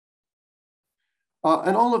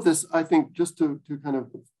 And all of this, I think, just to kind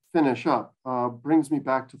of finish up, brings me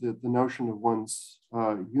back to the notion of one's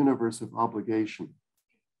universe of obligation.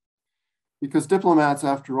 Because diplomats,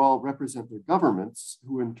 after all, represent their governments,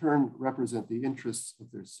 who in turn represent the interests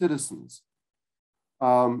of their citizens.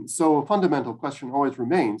 So a fundamental question always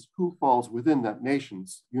remains, who falls within that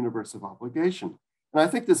nation's universe of obligation? And I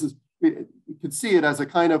think this is, you could see it as a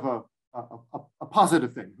kind of a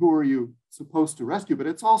positive thing. Who are you supposed to rescue? But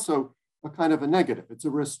it's also a kind of a negative. It's a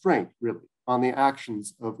restraint, really, on the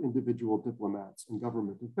actions of individual diplomats and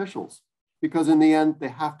government officials, because in the end, they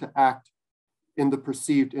have to act in the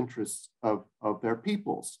perceived interests of their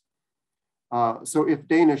peoples. So if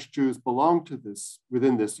Danish Jews belong to this,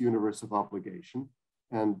 within this universe of obligation,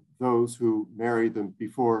 and those who married them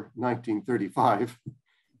before 1935,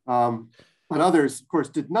 but others, of course,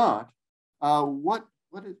 did not, what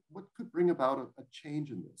could bring about a change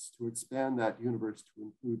in this to expand that universe to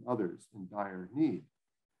include others in dire need?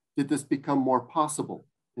 Did this become more possible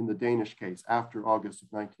in the Danish case after August of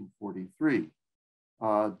 1943?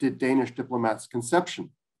 Did Danish diplomats' conception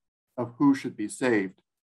of who should be saved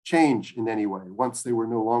change in any way once they were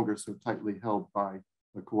no longer so tightly held by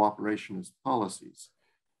the cooperationist policies.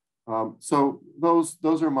 So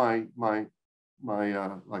those are my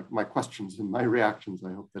questions and my reactions.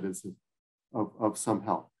 I hope that is of some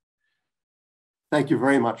help. Thank you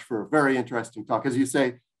very much for a very interesting talk. As you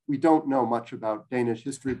say, we don't know much about Danish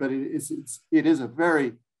history, but it is a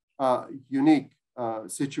very unique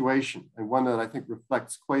situation, and one that I think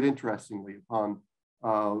reflects quite interestingly upon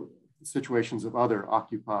situations of other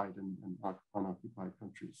occupied and unoccupied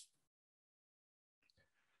countries.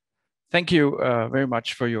 Thank you very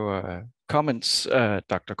much for your comments,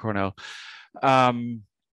 Dr. Cornell.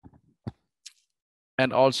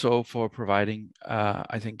 And also for providing,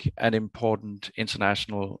 I think, an important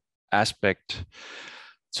international aspect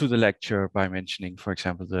to the lecture by mentioning, for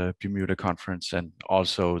example, the Bermuda Conference, and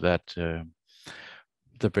also that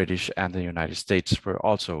the British and the United States were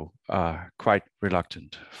also quite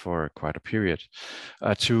reluctant for quite a period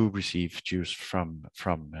to receive Jews from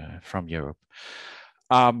Europe.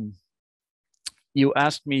 You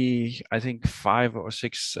asked me, I think, 5 or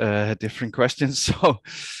 6 different questions. So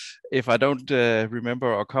if I don't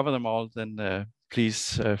remember or cover them all, then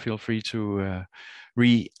please feel free to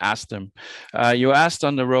re-ask them. You asked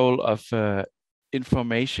on the role of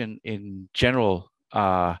information in general,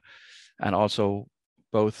 and also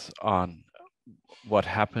both on what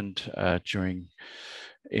happened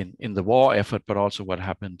in the war effort, but also what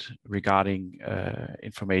happened regarding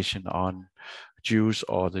information on Jews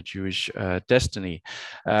or the Jewish destiny.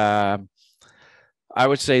 I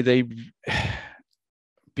would say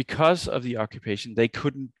because of the occupation, they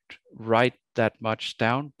couldn't write that much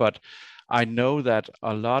down, but I know that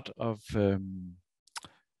a lot of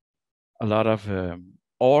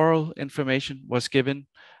oral information was given.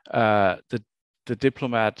 The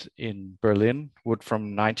diplomat in Berlin would, from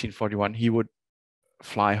 1941, he would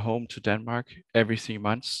fly home to Denmark every 3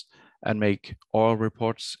 months and make oral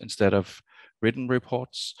reports instead of written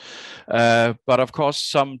reports. But of course,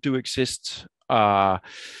 some do exist. I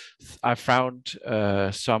found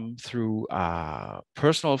some through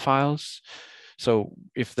personal files. So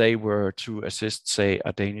if they were to assist, say,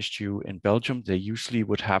 a Danish Jew in Belgium, they usually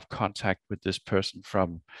would have contact with this person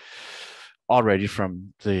already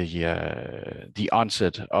from the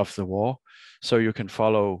onset of the war. So you can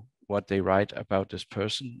follow what they write about this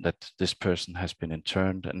person, that this person has been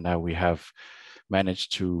interned, and now we have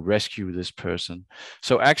managed to rescue this person.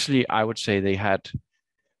 So actually, I would say they had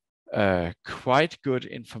quite good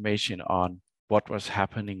information on what was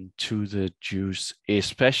happening to the Jews,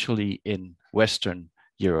 especially in Western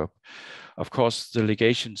Europe. Of course, the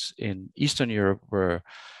legations in Eastern Europe were,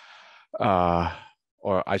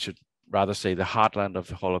 or I should rather say, the heartland of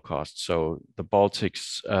the Holocaust. So the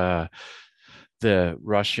Baltics, the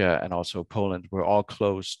Russia, and also Poland were all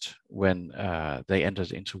closed when they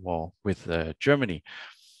entered into war with Germany.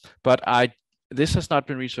 But this has not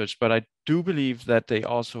been researched, but I do believe that they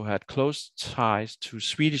also had close ties to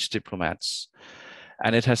Swedish diplomats.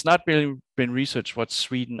 And it has not been researched what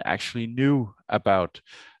Sweden actually knew about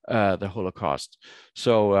the Holocaust.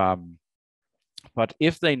 So, but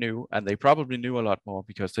if they knew, and they probably knew a lot more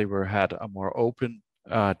because they had a more open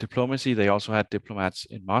diplomacy, they also had diplomats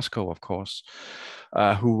in Moscow, of course,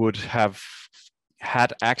 who would have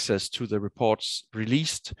had access to the reports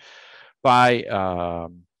released by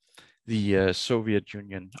the Soviet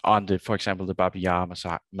Union on for example, the Babi Yar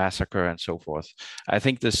massacre and so forth. I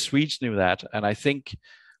think the Swedes knew that, and I think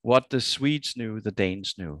what the Swedes knew, the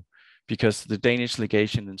Danes knew, because the Danish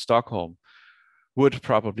legation in Stockholm would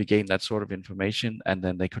probably gain that sort of information, and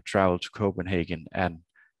then they could travel to Copenhagen and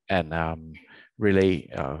relay,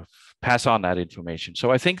 pass on that information.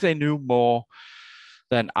 So I think they knew more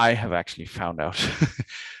than I have actually found out.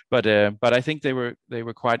 But I think they were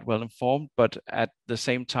quite well informed. But at the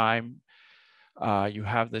same time, you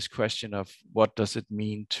have this question of what does it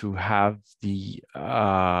mean to have the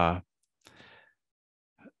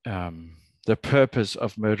purpose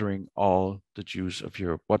of murdering all the Jews of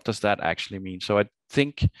Europe. What does that actually mean? So I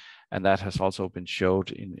think, and that has also been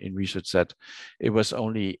showed in research, that it was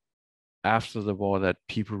only after the war that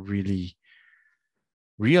people really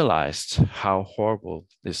realized how horrible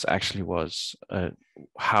this actually was,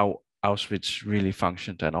 how Auschwitz really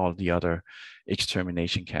functioned and all the other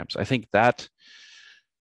extermination camps. I think that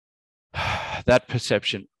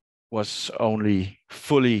perception was only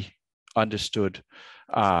fully understood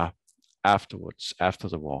afterwards, after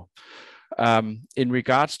the war. In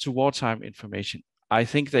regards to wartime information, I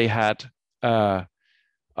think they had a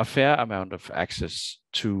fair amount of access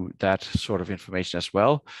to that sort of information as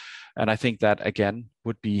well. And I think that, again,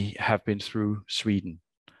 would have been through Sweden,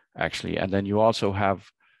 actually. And then you also have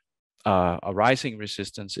a rising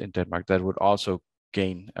resistance in Denmark that would also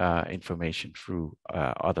gain information through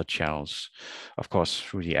other channels, of course,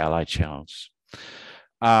 through the Allied channels.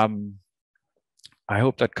 I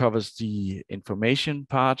hope that covers the information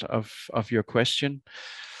part of your question.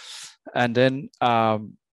 And then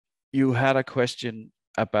you had a question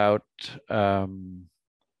about the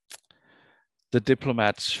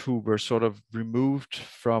diplomats who were sort of removed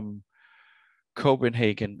from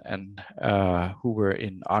Copenhagen and who were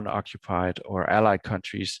in unoccupied or allied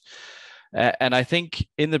countries. And I think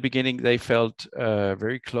in the beginning they felt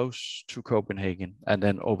very close to Copenhagen and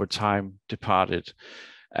then over time departed.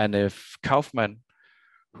 And if Kaufmann,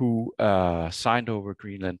 who signed over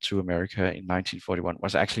Greenland to America in 1941,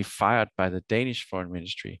 was actually fired by the Danish Foreign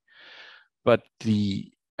Ministry, but the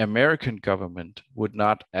American government would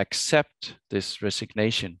not accept this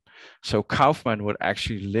resignation. So Kaufmann would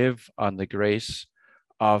actually live on the grace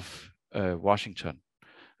of Washington,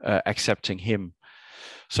 accepting him.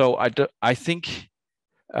 So I think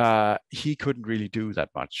he couldn't really do that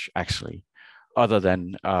much, actually, other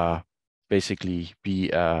than basically be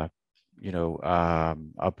a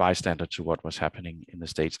bystander to what was happening in the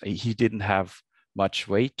States. He didn't have much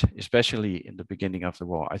weight, especially in the beginning of the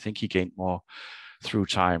war. I think he gained more through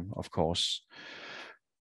time, of course.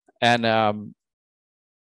 And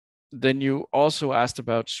then you also asked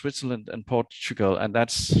about Switzerland and Portugal, and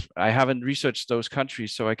I haven't researched those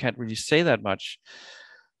countries, so I can't really say that much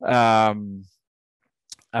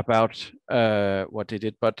about what they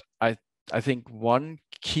did. But I think one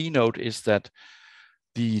keynote is that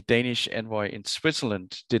the Danish envoy in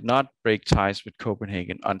Switzerland did not break ties with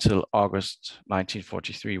Copenhagen until August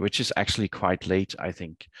 1943, which is actually quite late, I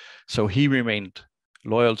think. So he remained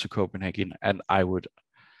loyal to Copenhagen, and I would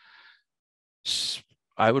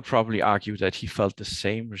probably argue that he felt the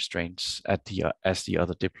same restraints as the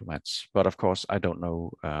other diplomats. But of course, I don't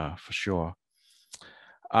know for sure.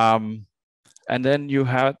 And then you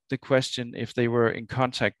had the question if they were in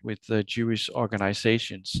contact with the Jewish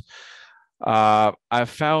organizations. I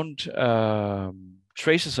found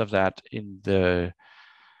traces of that in the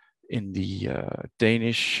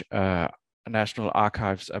Danish National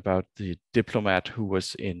Archives about the diplomat who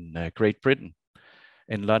was in Great Britain,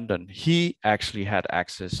 in London. He actually had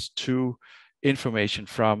access to information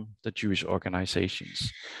from the Jewish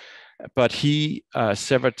organizations, but he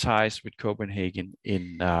severed ties with Copenhagen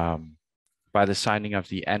by the signing of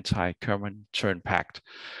the Anti-Comintern Pact,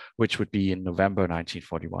 which would be in November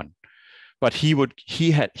 1941. But he would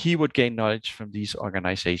gain knowledge from these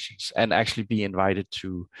organizations and actually be invited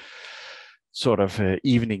to sort of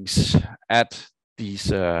evenings at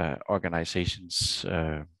these organizations.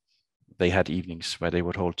 They had evenings where they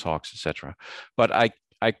would hold talks, etc. But I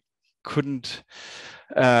couldn't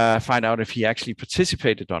find out if he actually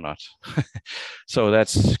participated or not. So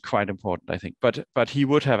that's quite important, I think. But he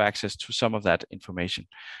would have access to some of that information.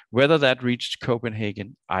 Whether that reached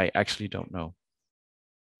Copenhagen, I actually don't know.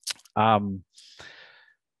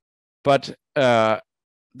 But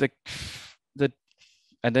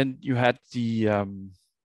and then you had the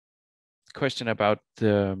question about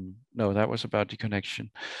no, that was about the connection.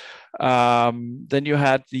 Then you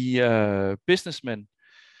had the businessmen,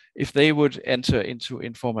 if they would enter into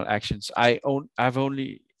informal actions. I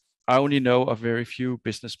only know of very few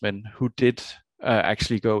businessmen who did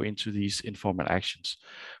actually go into these informal actions,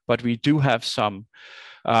 but we do have some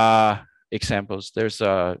examples. There's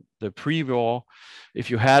the pre-war,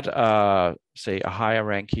 if you had say a higher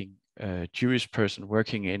ranking Jewish person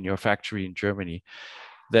working in your factory in Germany,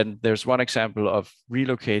 then there's one example of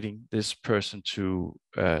relocating this person to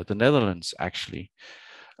the Netherlands, actually,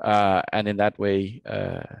 and in that way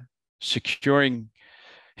securing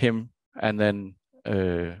him and then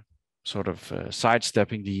sort of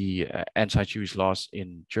sidestepping the anti-Jewish laws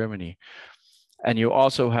in Germany. And you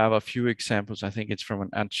also have a few examples. I think it's from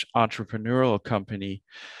an entrepreneurial company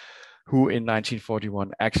who in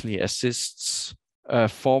 1941 actually assists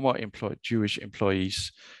former Jewish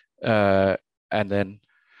employees, and then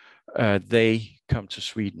they come to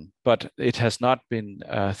Sweden. But it has not been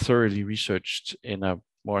thoroughly researched in a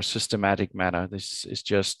more systematic manner. This is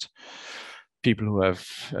just people who have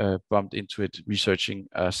bumped into it researching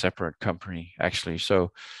a separate company, actually.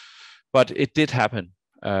 So, but it did happen,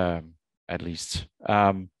 at least.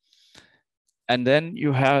 And then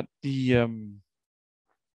you had the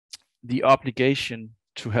obligation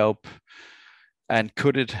to help, and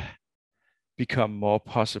could it become more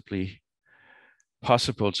possible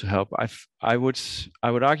to help? I would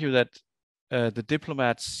argue that the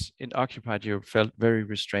diplomats in occupied Europe felt very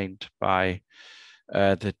restrained by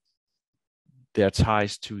their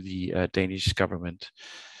ties to the Danish government.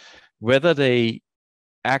 Whether they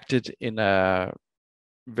acted in a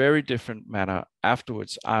very different manner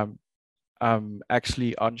afterwards. I'm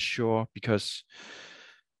actually unsure, because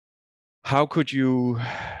how could you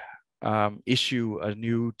issue a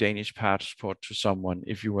new Danish passport to someone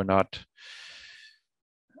if you were not,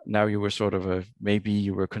 now you were sort of maybe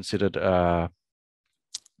you were considered a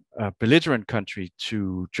belligerent country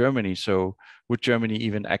to Germany. So would Germany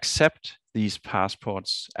even accept these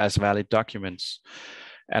passports as valid documents?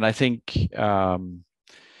 And I think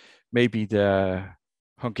maybe the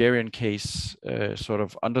Hungarian case sort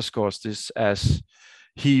of underscores this, as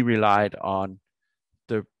he relied on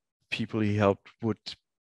the people he helped would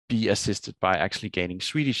be assisted by actually gaining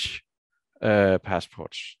Swedish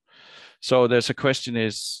passports. So there's a question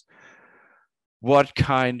is, what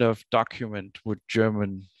kind of document would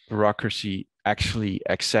German bureaucracy actually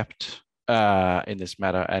accept in this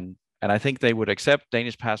matter? And I think they would accept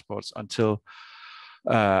Danish passports until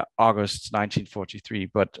August 1943,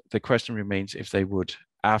 but the question remains if they would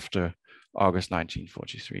after August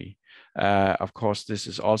 1943. Of course, this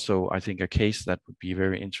is also, I think, a case that would be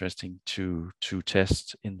very interesting to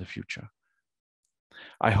test in the future.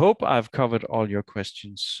 I hope I've covered all your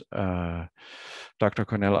questions, Dr.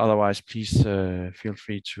 Cornell. Otherwise, please feel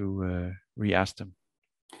free to re-ask them.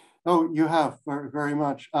 Oh, you have very, very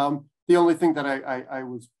much. The only thing that I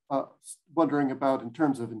was wondering about in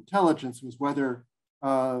terms of intelligence was whether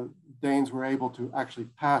Danes were able to actually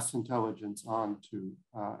pass intelligence on to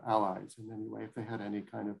allies in any way, if they had any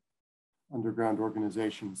kind of underground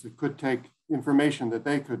organizations that could take information that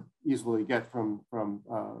they could easily get from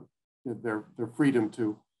their freedom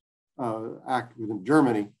to act within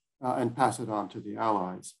Germany and pass it on to the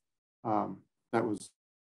allies. That was.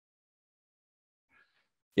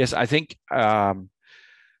 Yes, I think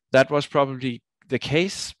that was probably the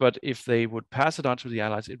case, but if they would pass it on to the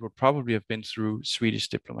allies, it would probably have been through Swedish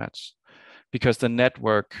diplomats, because the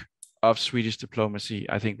network of Swedish diplomacy,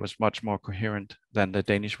 I think, was much more coherent than the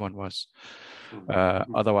Danish one was.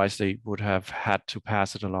 Otherwise, they would have had to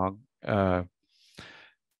pass it along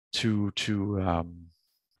to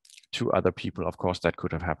other people. Of course, that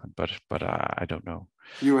could have happened, but I don't know.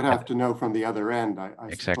 You would have to know from the other end, I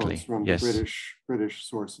exactly. suppose, from yes. the British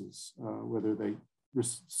sources, whether they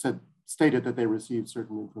stated that they received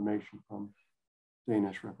certain information from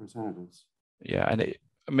Danish representatives. Yeah, and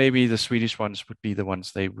maybe the Swedish ones would be the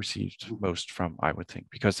ones they received most from, I would think,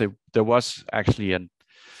 because there was actually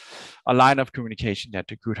a line of communication that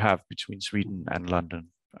they could have between Sweden and London.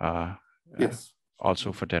 Yes.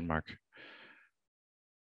 Also for Denmark.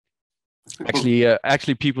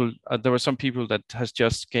 Actually, people. There were some people that has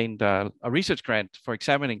just gained a research grant for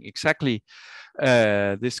examining exactly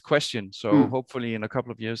this question. So hopefully, in a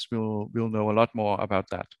couple of years, we'll know a lot more about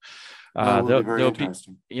that. That will be very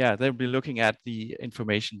interesting. They'll be looking at the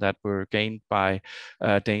information that were gained by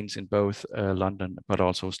Danes in both London, but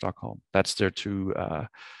also Stockholm. That's their two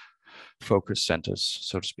focus centers,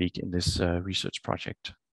 so to speak, in this research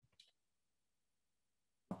project.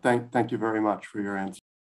 Thank you very much for your answer.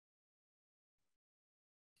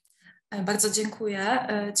 Bardzo dziękuję.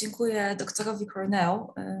 Dziękuję doktorowi Cornell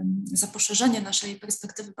za poszerzenie naszej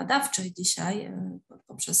perspektywy badawczej dzisiaj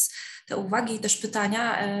poprzez te uwagi i też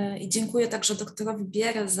pytania. I dziękuję także doktorowi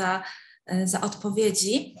Bjerre za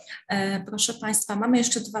odpowiedzi. Proszę Państwa, mamy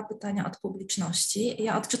jeszcze 2 pytania od publiczności.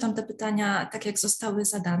 Ja odczytam te pytania tak, jak zostały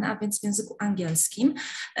zadane, a więc w języku angielskim.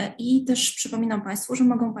 I też przypominam Państwu, że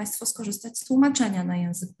mogą Państwo skorzystać z tłumaczenia na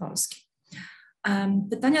język polski.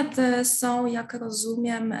 Pytania te są, jak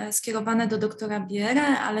rozumiem, skierowane do doktora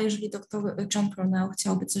Bjerre, ale jeżeli doktor John Cornell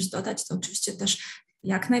chciałby coś dodać, to oczywiście też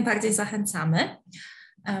jak najbardziej zachęcamy.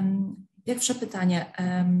 Pierwsze pytanie.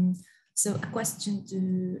 So a question to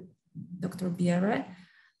Dr. Bjerre.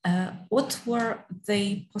 What were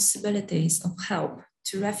the possibilities of help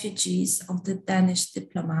to refugees of the Danish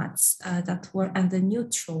diplomats that were in the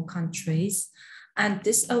neutral countries and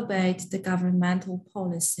disobeyed the governmental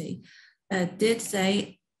policy? Did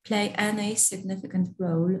they play any significant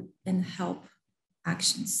role in help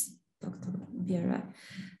actions? Dr. Bjerre,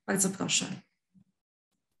 bardzo proszę.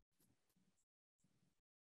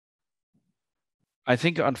 I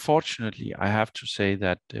think, unfortunately, I have to say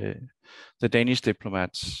that the Danish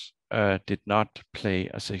diplomats did not play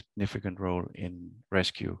a significant role in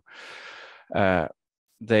rescue.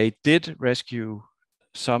 They did rescue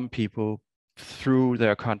some people through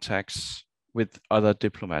their contacts with other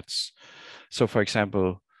diplomats. So, for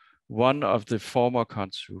example, one of the former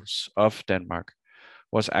consuls of Denmark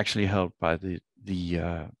was actually helped by the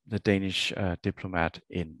Danish diplomat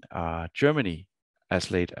in Germany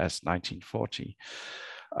as late as 1940.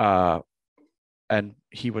 And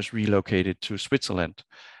he was relocated to Switzerland.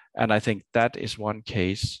 And I think that is one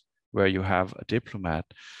case where you have a diplomat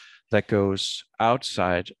that goes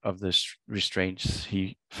outside of the restraints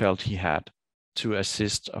he felt he had to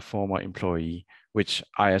assist a former employee, which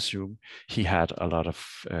I assume he had a lot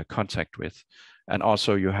of contact with. And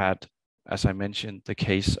also you had, as I mentioned, the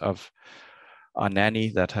case of a nanny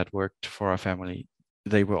that had worked for a family.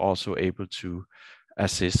 They were also able to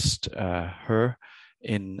assist her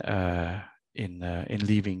in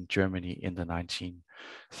leaving Germany in the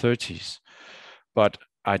 1930s. But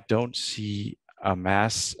I don't see a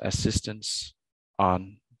mass assistance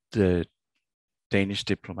on the Danish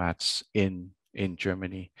diplomats in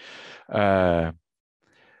Germany,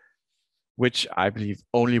 which I believe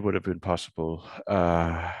only would have been possible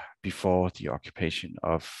before the occupation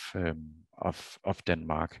of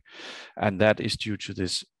Denmark, and that is due to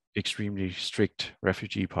this extremely strict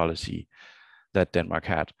refugee policy that Denmark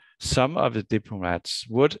had. Some of the diplomats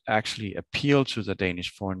would actually appeal to the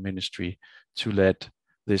Danish Foreign Ministry to let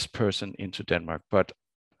this person into Denmark, but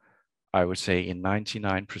I would say in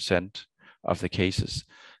 99% of the cases,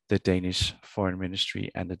 the Danish Foreign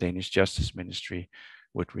Ministry and the Danish Justice Ministry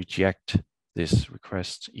would reject this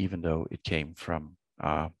request, even though it came from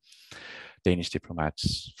Danish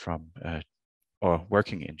diplomats from or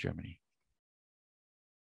working in Germany.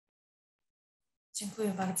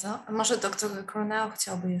 Dziękuję bardzo. Może dr Cornell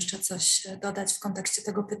chciałby jeszcze coś dodać w kontekście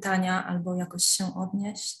tego pytania albo jakoś się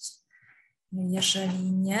odnieść?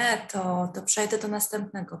 Jeżeli nie, to przejdę do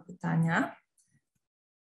następnego pytania.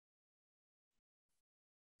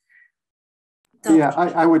 Yeah,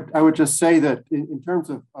 I would just say that in terms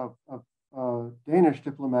of Danish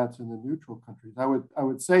diplomats in the neutral countries,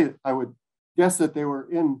 I would guess that they were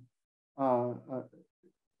in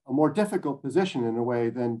a more difficult position in a way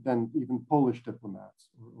than even Polish diplomats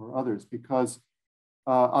or others, because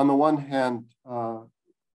on the one hand,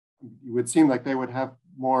 it would seem like they would have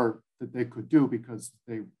more that they could do because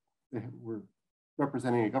they were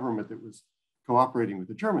representing a government that was cooperating with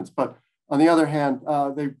the Germans. But on the other hand,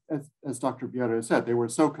 they, as Dr. Bjerre said, they were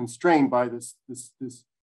so constrained by this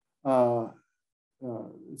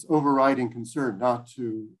overriding concern not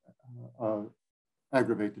to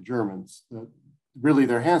aggravate the Germans. That really,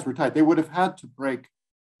 their hands were tied. They would have had to break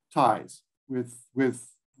ties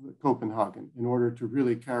with Copenhagen in order to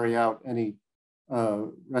really carry out any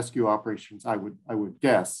rescue operations, I would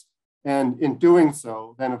guess. And in doing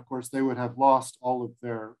so, then of course they would have lost all of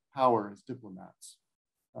their power as diplomats.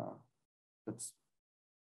 That's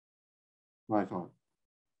my thought.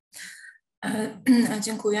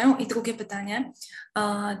 Dziękuję. I drugie pytanie.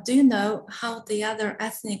 Do you know how the other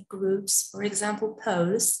ethnic groups, for example,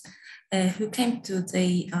 Poles, who came to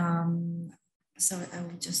the,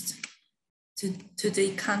 to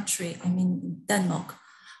the country, I mean Denmark,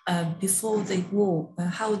 before the war,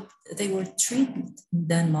 how they were treated in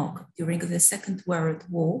Denmark during the Second World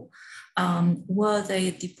War? Were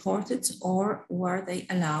they deported or were they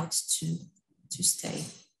allowed to stay?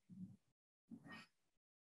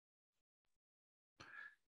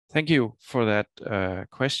 Thank you for that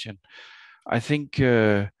question. I think,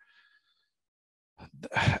 as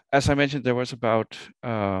I mentioned, there was about,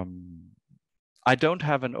 I don't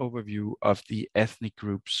have an overview of the ethnic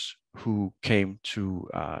groups who came to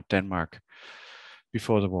Denmark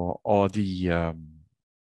before the war, or the,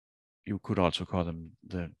 you could also call them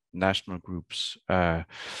the national groups. I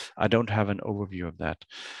don't have an overview of that,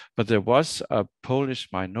 but there was a Polish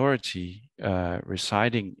minority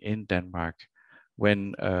residing in Denmark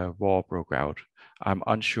when war broke out. I'm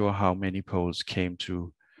unsure how many Poles came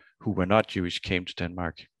to, who were not Jewish, came to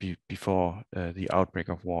Denmark before the outbreak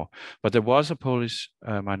of war. But there was a Polish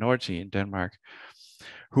minority in Denmark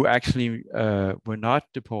who actually were not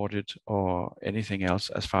deported or anything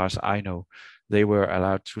else, as far as I know. They were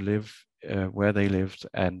allowed to live where they lived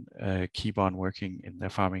and keep on working in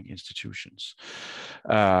their farming institutions,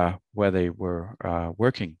 where they were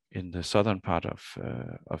working in the southern part of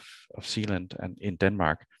Zealand and in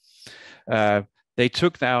Denmark. They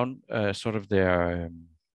took down sort of their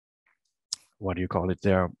what do you call it?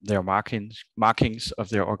 Their markings of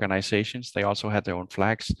their organizations. They also had their own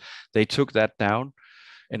flags. They took that down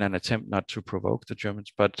in an attempt not to provoke the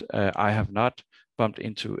Germans, but I have not bumped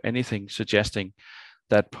into anything suggesting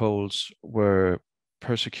that Poles were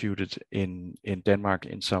persecuted in Denmark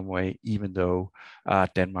in some way, even though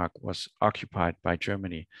Denmark was occupied by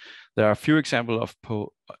Germany. There are a few examples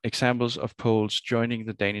of Poles joining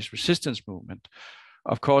the Danish resistance movement.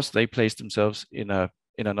 Of course, they placed themselves in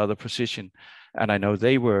another position, and I know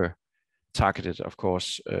they were targeted, of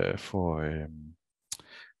course,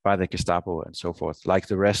 by the Gestapo and so forth, like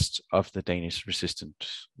the rest of the Danish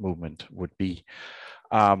resistance movement would be.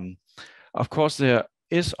 Of course, there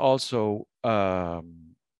is also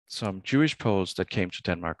some Jewish Poles that came to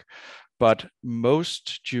Denmark, but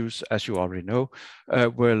most Jews, as you already know,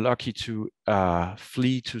 were lucky to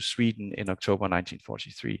flee to Sweden in October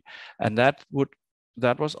 1943. And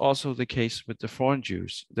that was also the case with the foreign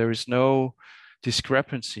Jews. There is no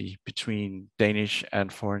discrepancy between Danish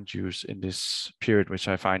and foreign Jews in this period, which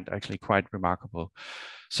I find actually quite remarkable.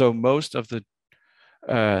 So most of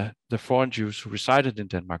the foreign Jews who resided in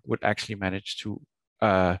Denmark would actually manage to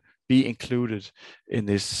be included in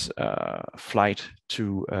this flight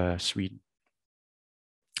to Sweden.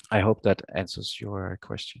 I hope that answers your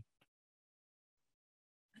question.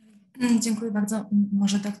 Dziękuję bardzo.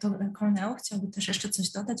 Może dr Cornell chciałby też jeszcze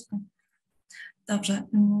coś dodać? Dobrze,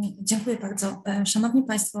 dziękuję bardzo. Szanowni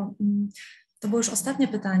Państwo, to było już ostatnie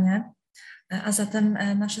pytanie, a zatem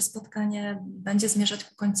nasze spotkanie będzie zmierzać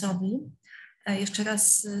ku końcowi. Jeszcze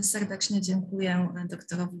raz serdecznie dziękuję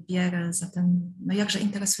doktorowi Bjerre za ten jakże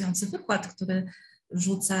interesujący wykład, który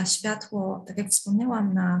rzuca światło, tak jak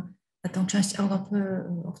wspomniałam, na tą część Europy,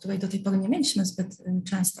 o której do tej pory nie mieliśmy zbyt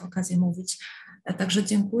często okazji mówić. Także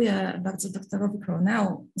dziękuję bardzo doktorowi Cornell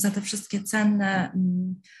za te wszystkie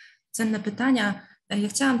cenne pytania. Ja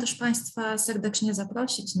chciałam też Państwa serdecznie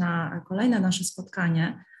zaprosić na kolejne nasze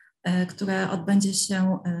spotkanie, które odbędzie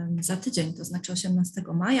się za tydzień, to znaczy 18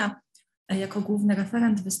 maja. Jako główny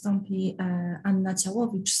referent wystąpi Anna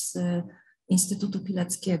Ciałowicz z Instytutu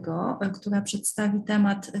Pileckiego, która przedstawi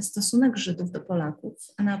temat stosunek Żydów do Polaków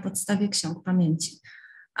na podstawie ksiąg pamięci.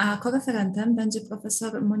 A koreferentem będzie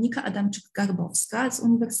profesor Monika Adamczyk-Garbowska z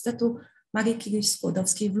Uniwersytetu Marii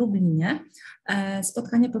Curie-Skłodowskiej w Lublinie.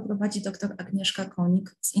 Spotkanie poprowadzi dr Agnieszka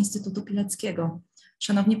Konik z Instytutu Pileckiego.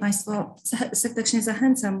 Szanowni Państwo, serdecznie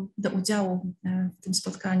zachęcam do udziału w tym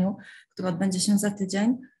spotkaniu, które odbędzie się za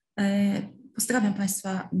tydzień. Pozdrawiam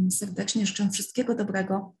Państwa serdecznie, życzę wszystkiego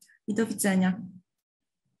dobrego i do widzenia.